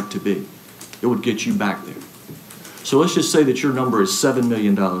you'd like to be. It would get you back there. So let's just say that your number is $7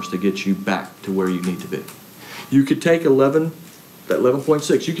 million to get you back to where you need to be. You could take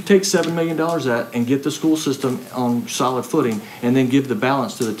 11.6. You could take $7 million that and get the school system on solid footing, and then give the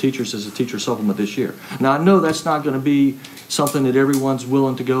balance to the teachers as a teacher supplement this year. Now I know that's not going to be something that everyone's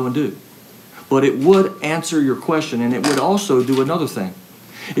willing to go and do, but it would answer your question, and it would also do another thing.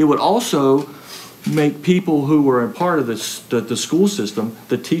 It would also make people who are a part of the school system,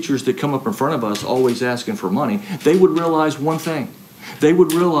 the teachers that come up in front of us always asking for money, they would realize one thing. They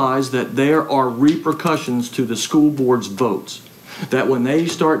would realize that there are repercussions to the school board's votes. That when they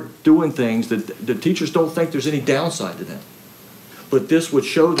start doing things, that the teachers don't think there's any downside to them. But this would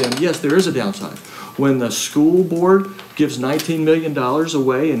show them, yes, there is a downside. When the school board gives $19 million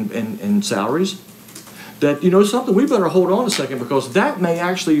away in salaries, that, you know something, we better hold on a second, because that may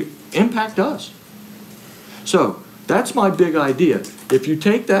actually impact us. So that's my big idea. If you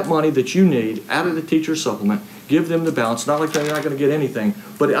take that money that you need out of the teacher supplement, give them the balance, not like they're not going to get anything,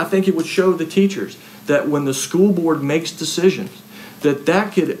 but I think it would show the teachers that when the school board makes decisions,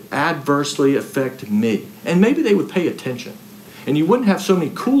 that could adversely affect me. And maybe they would pay attention. And you wouldn't have so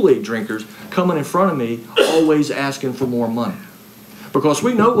many Kool-Aid drinkers coming in front of me always asking for more money. Because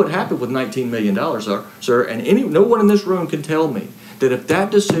we know what happened with $19 million, sir, and no one in this room can tell me that if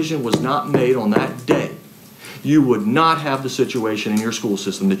that decision was not made on that day, you would not have the situation in your school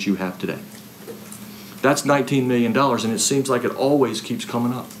system that you have today. That's $19 million, and it seems like it always keeps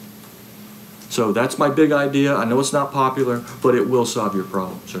coming up. So that's my big idea. I know it's not popular, but it will solve your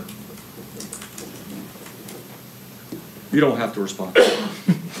problem, sir. You don't have to respond.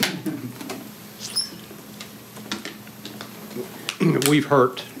 We've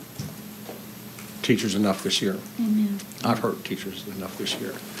hurt teachers enough this year. Amen. I've hurt teachers enough this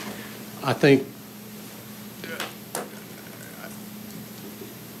year. I think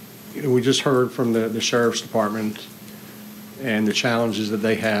we just heard from the Sheriff's Department and the challenges that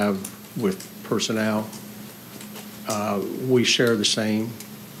they have with personnel. We share the same.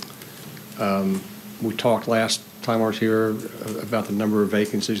 We talked last time I was here about the number of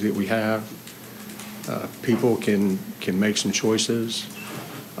vacancies that we have. People can make some choices.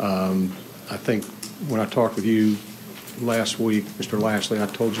 I think when I talked with you last week, Mr. Lashley, I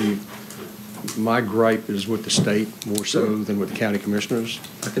told you my gripe is with the state more so than with the county commissioners.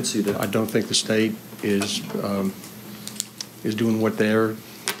 I can see that. I don't think the state is doing what they're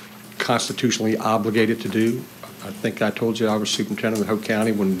constitutionally obligated to do. I think I told you I was superintendent of Hope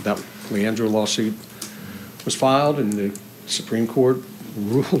County when that Leandro lawsuit was filed, and the Supreme Court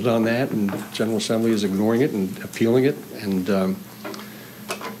ruled on that, and the General Assembly is ignoring it and appealing it. And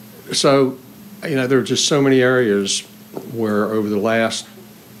so, you know, there are just so many areas where over the last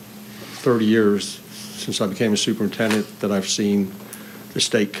 30 years since I became a superintendent that I've seen the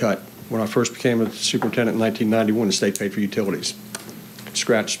state cut. When I first became a superintendent in 1991, the state paid for utilities.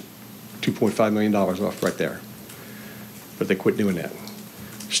 Scratched $2.5 million off right there. But they quit doing that.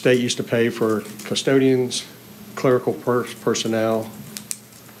 The state used to pay for custodians, clerical personnel,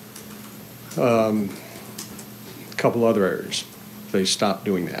 a couple other areas. They stopped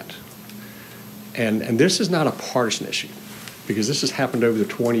doing that. And this is not a partisan issue, because this has happened over the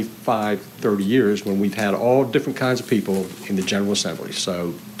 25, 30 years when we've had all different kinds of people in the General Assembly.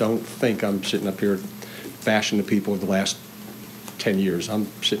 So don't think I'm sitting up here bashing the people of the last 10 years. I'm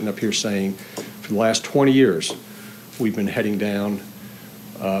sitting up here saying for the last 20 years, we've been heading down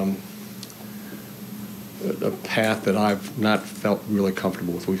a path that I've not felt really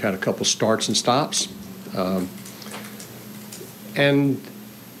comfortable with. We've had a couple starts and stops. And,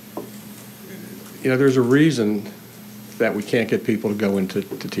 there's a reason that we can't get people to go into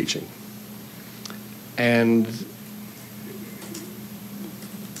teaching. And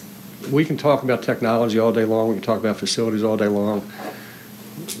we can talk about technology all day long. We can talk about facilities all day long.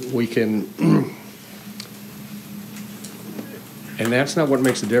 We can, and that's not what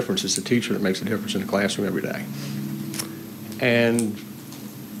makes the difference. It's the teacher that makes the difference in the classroom every day. And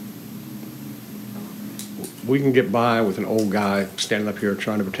we can get by with an old guy standing up here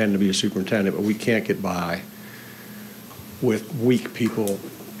trying to pretend to be a superintendent, but we can't get by with weak people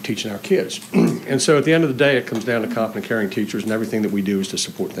teaching our kids. And so at the end of the day, it comes down to competent, caring teachers, and everything that we do is to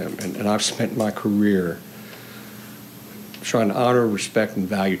support them. And I've spent my career trying to honor, respect, and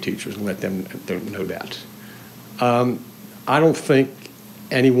value teachers and let them know that. I don't think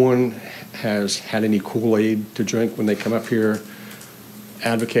anyone has had any Kool-Aid to drink when they come up here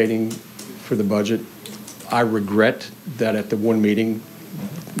advocating for the budget. I regret that at the one meeting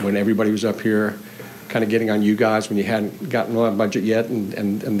when everybody was up here kind of getting on you guys when you hadn't gotten on a budget yet,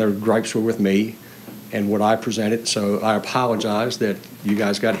 and their gripes were with me and what I presented. So I apologize that you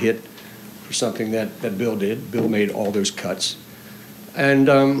guys got hit for something that Bill did. Bill made all those cuts. And,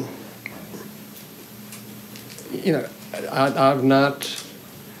 I've not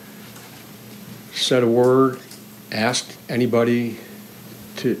said a word, asked anybody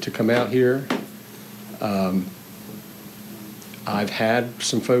to come out here. I've had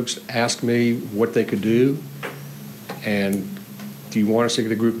some folks ask me what they could do, and do you want us to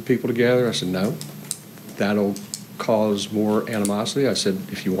get a group of people together? I said, no. That'll cause more animosity. I said,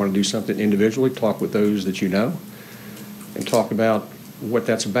 if you want to do something individually, talk with those that you know and talk about what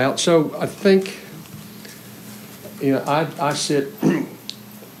that's about. So I think, I sit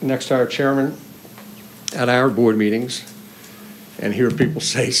next to our chairman at our board meetings and hear people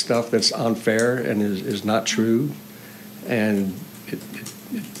say stuff that's unfair and is not true. And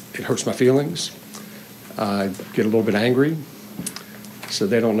it hurts my feelings. I get a little bit angry, so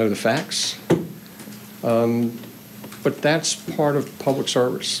they don't know the facts. But that's part of public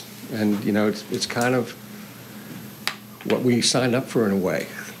service. And, it's kind of what we signed up for in a way.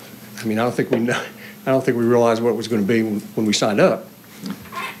 I mean, I don't think we realized what it was going to be when we signed up.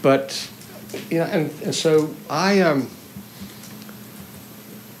 But, and so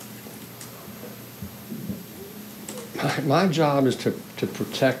my job is to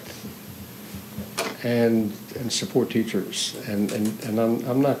protect and support teachers, and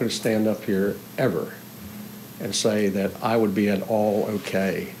I'm not going to stand up here ever and say that I would be at all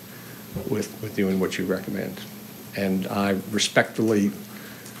okay with doing what you recommend. And I respectfully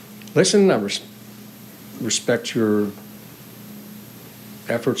listen. I respect your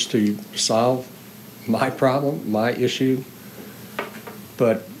efforts to solve my problem, my issue,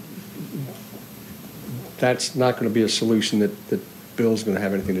 but that's not going to be a solution that Bill's going to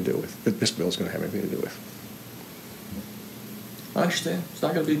have anything to do with, that this bill's going to have anything to do with. I understand. It's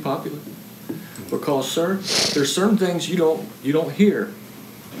not going to be popular. Because, sir, there's certain things you don't hear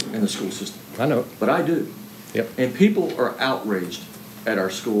in the school system. I know. But I do. Yep. And people are outraged at our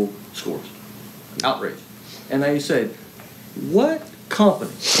school scores. Outraged. And they say, what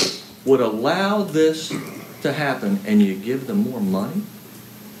company would allow this to happen, and you give them more money?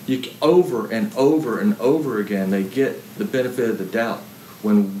 Over and over and over again, they get the benefit of the doubt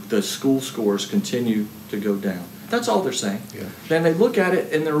when the school scores continue to go down. That's all they're saying. Yeah. Then they look at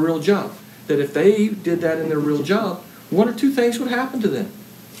it in their real job. That if they did that in their real job, one or two things would happen to them.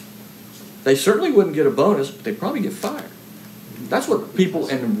 They certainly wouldn't get a bonus, but they'd probably get fired. That's what people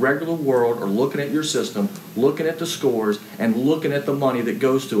in the regular world are looking at your system, looking at the scores, and looking at the money that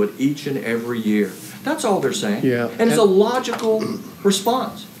goes to it each and every year. That's all they're saying. Yeah. And it's a logical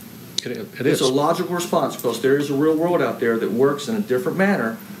response. It is. It's a logical response because there is a real world out there that works in a different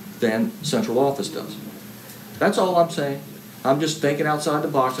manner than central office does. That's all I'm saying. I'm just thinking outside the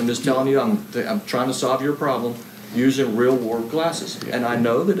box. I'm just telling you I'm trying to solve your problem using real world glasses. And I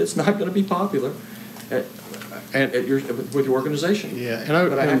know that it's not going to be popular with your organization. Yeah, and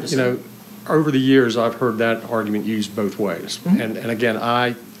over the years I've heard that argument used both ways. Mm-hmm. And again,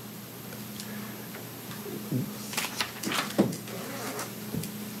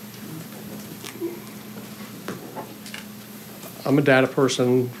 I'm a data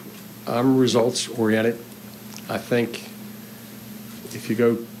person. I'm results oriented. I think if you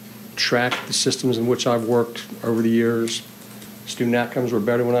go track the systems in which I've worked over the years, student outcomes were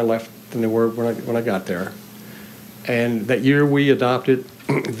better when I left than they were when I got there. And that year we adopted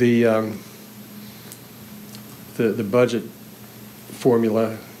the budget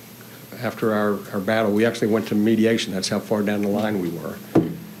formula after our battle, we actually went to mediation. That's how far down the line we were.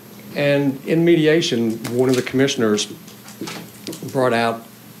 And in mediation, one of the commissioners brought out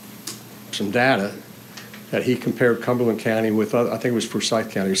some data that he compared Cumberland County with, I think it was Forsyth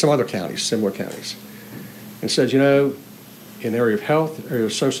County, or some other counties, similar counties, and said, you know, in the area of health, area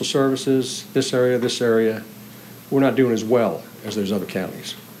of social services, this area, we're not doing as well as those other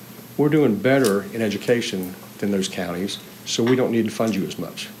counties. We're doing better in education than those counties, so we don't need to fund you as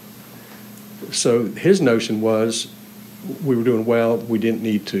much. So his notion was we were doing well, we didn't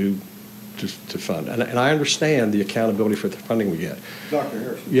need to fund. And I understand the accountability for the funding we get. Dr.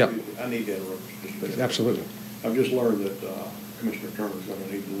 Harrison, Yeah. I need to interrupt you just a minute. Absolutely. I've just learned that Commissioner Turner's going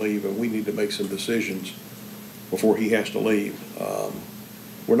to need to leave, and we need to make some decisions before he has to leave.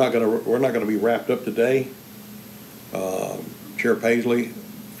 We're not going to be wrapped up today. Chair Paisley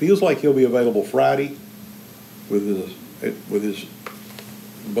feels like he'll be available Friday with his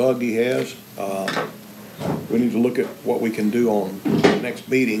bug he has. We need to look at what we can do on the next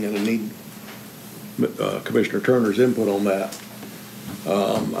meeting, and I need Commissioner Turner's input on that.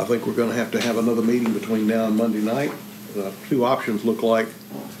 I think we're going to have another meeting between now and Monday night. The two options look like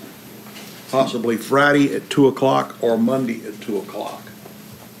possibly Friday at 2 o'clock or Monday at 2 o'clock.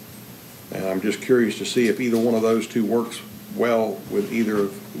 And I'm just curious to see if either one of those two works well with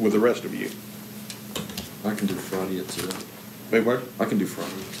the rest of you. I can do Friday at 2. Wait, what? I can do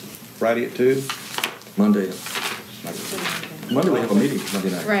Friday. Friday at 2? Monday we have a meeting Monday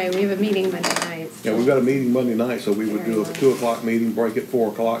night. Right, we have a meeting Monday night. Yeah, we've got a meeting Monday night, so we would do a 2 o'clock meeting, break at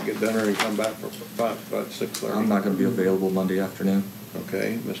 4 o'clock, get dinner, and come back for 6:30. I'm not going to be available Monday afternoon.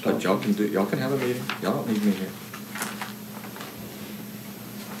 Okay, Ms. But Thompson. y'all can have a meeting. Y'all don't need me here.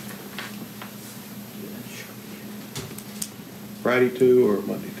 Friday 2 or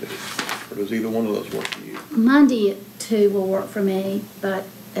Monday 2? Or does either one of those work for you? Monday at 2 will work for me, but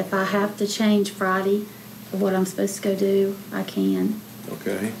if I have to change Friday for what I'm supposed to go do, I can.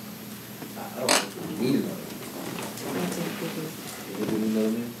 Okay.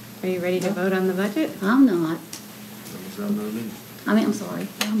 Are you ready to vote on the budget? I'm not. I'm sorry,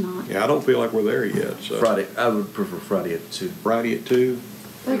 I'm not. Yeah, I don't feel like we're there yet, so. Friday, I would prefer Friday at 2. Friday at 2?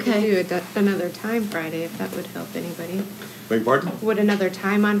 We could do another time Friday if that would help anybody. Beg your pardon? Would another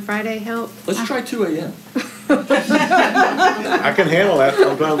time on Friday help? Let's try 2 a.m. I can handle that.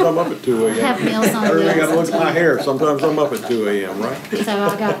 Sometimes I'm up at 2 a.m. Have meals on I really wheels gotta look at my until- hair. Sometimes I'm up at 2 a.m., right? So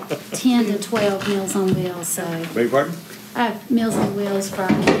I got 10 to 12 Meals on Wheels, so Beg your pardon? I have Meals on Wheels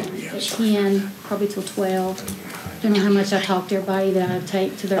Friday at 10, probably till 12. Depending on how much I talk to everybody that I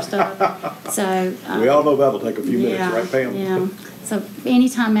take to their stuff. So. We all know that'll take a few minutes, yeah, right, Pam? Yeah. So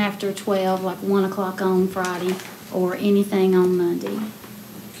anytime after 12, like 1 o'clock on Friday, or anything on Monday.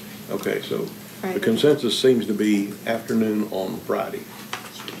 Okay, so the Friday. consensus seems to be afternoon on Friday.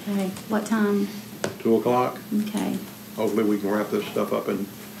 Okay, what time? 2 o'clock? Okay. Hopefully we can wrap this stuff up in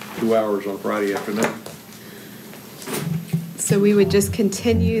 2 hours on Friday afternoon. So we would just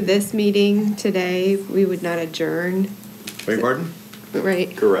continue this meeting today, we would not adjourn, Beg your pardon?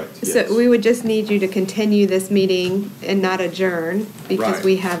 right? Correct, yes. So we would just need you to continue this meeting and not adjourn, because Right.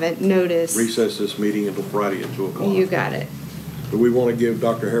 we haven't noticed. Recess this meeting until Friday at 2 o'clock. You got it. Do we want to give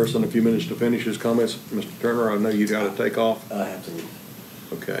Dr. Harrison a few minutes to finish his comments? Mr. Turner, I know you got to take off. I have to leave.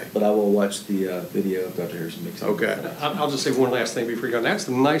 Okay. But I will watch the video of Dr. Harrison mixing. Okay. I'll just say one last thing before you go. That's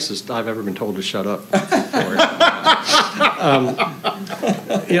the nicest I've ever been told to shut up.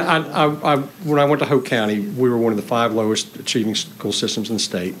 When I went to Hope County, we were one of the 5 lowest achieving school systems in the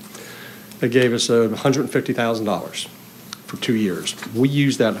state. They gave us $150,000 for 2 years. We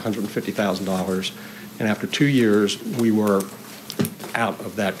used that $150,000, and after 2 years, we were out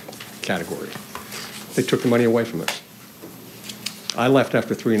of that category. They took the money away from us. I left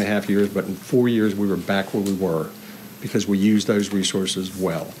after 3.5 years, but in 4 years, we were back where we were because we used those resources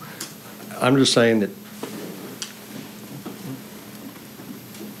well. I'm just saying that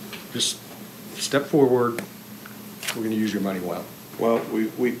just step forward. We're going to use your money well. Well,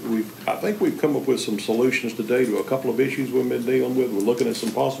 I think we've come up with some solutions today to a couple of issues we've been dealing with. We're looking at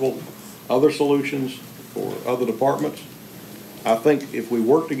some possible other solutions for other departments. I think if we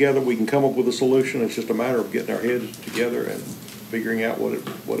work together, we can come up with a solution. It's just a matter of getting our heads together and figuring out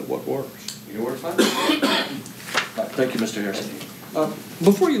what works. You know where to find it. Thank you, Mr. Harrison.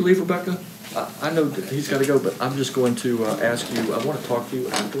 Before you leave, Rebecca, I know that he's got to go, but I'm just going to ask you, I want to talk to you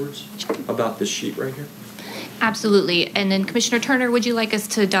afterwards about this sheet right here. Absolutely. And then Commissioner Turner, would you like us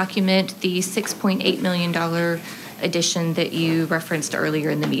to document the $6.8 million addition that you referenced earlier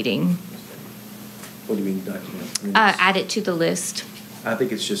in the meeting? What do you mean document? I mean, Add it to the list. I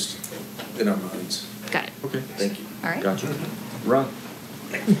think it's just in our minds. Got it. Okay. Thank you. All right. Gotcha. Ron?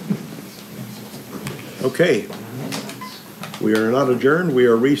 Okay. We are not adjourned. We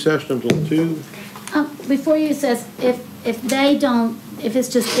are recessed until 2. Before you says, if they don't, if it's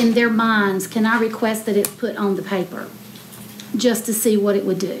just in their minds, can I request that it's put on the paper? Just to see what it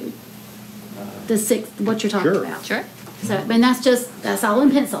would do? The 6th, what you're talking Sure. about? Sure. So, I mean, that's all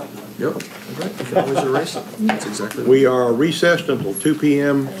in pencil. Yep, okay, you can always erase it. That's exactly. We are recessed until 2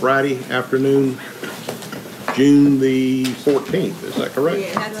 p.m. Friday afternoon, June the 14th. Is that correct?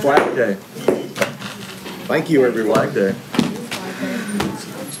 Flag Day. Thank you, everyone. Flag Day.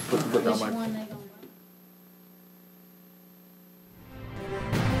 Which one they gonna-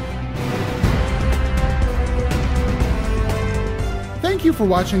 Thank you for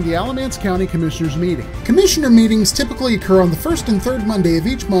watching the Alamance County Commissioners Meeting. Commissioner meetings typically occur on the first and third Monday of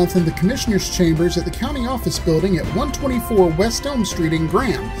each month in the Commissioners' Chambers at the County Office Building at 124 West Elm Street in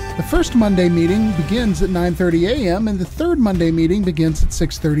Graham. The first Monday meeting begins at 9:30 a.m. and the third Monday meeting begins at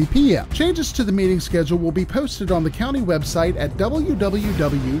 6:30 p.m. Changes to the meeting schedule will be posted on the county website at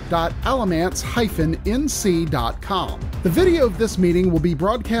www.alamance-nc.com. The video of this meeting will be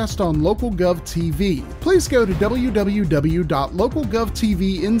broadcast on LocalGov TV. Please go to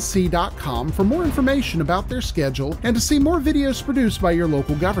www.localgovtvnc.com for more information about their schedule and to see more videos produced by your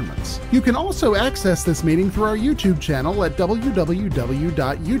local governments. You can also access this meeting through our YouTube channel at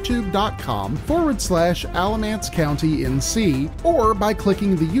www.youtube.com/Alamance County NC or by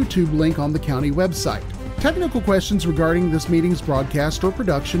clicking the YouTube link on the county website. Technical questions regarding this meeting's broadcast or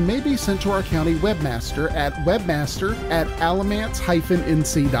production may be sent to our county webmaster at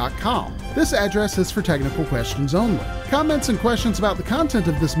webmaster@alamance-nc.com. This address is for technical questions only. Comments and questions about the content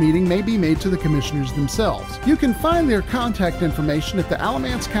of this meeting may be made to the commissioners themselves. You can find their contact information at the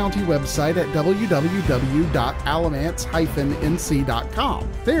Alamance County website at www.alamance-nc.com.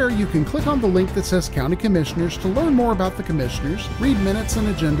 There, you can click on the link that says County Commissioners to learn more about the commissioners, read minutes and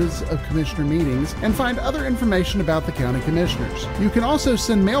agendas of commissioner meetings, and find other information about the County Commissioners. You can also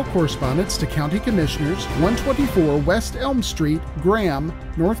send mail correspondence to County Commissioners, 124 West Elm Street, Graham,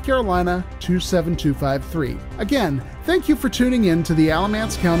 North Carolina 27253. Again, thank you for tuning in to the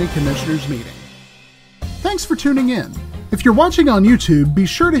Alamance County Commissioners Meeting. Thanks for tuning in. If you're watching on YouTube, be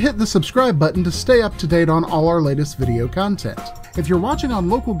sure to hit the subscribe button to stay up to date on all our latest video content. If you're watching on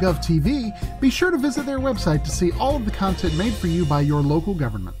LocalGov TV, be sure to visit their website to see all of the content made for you by your local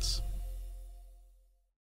governments.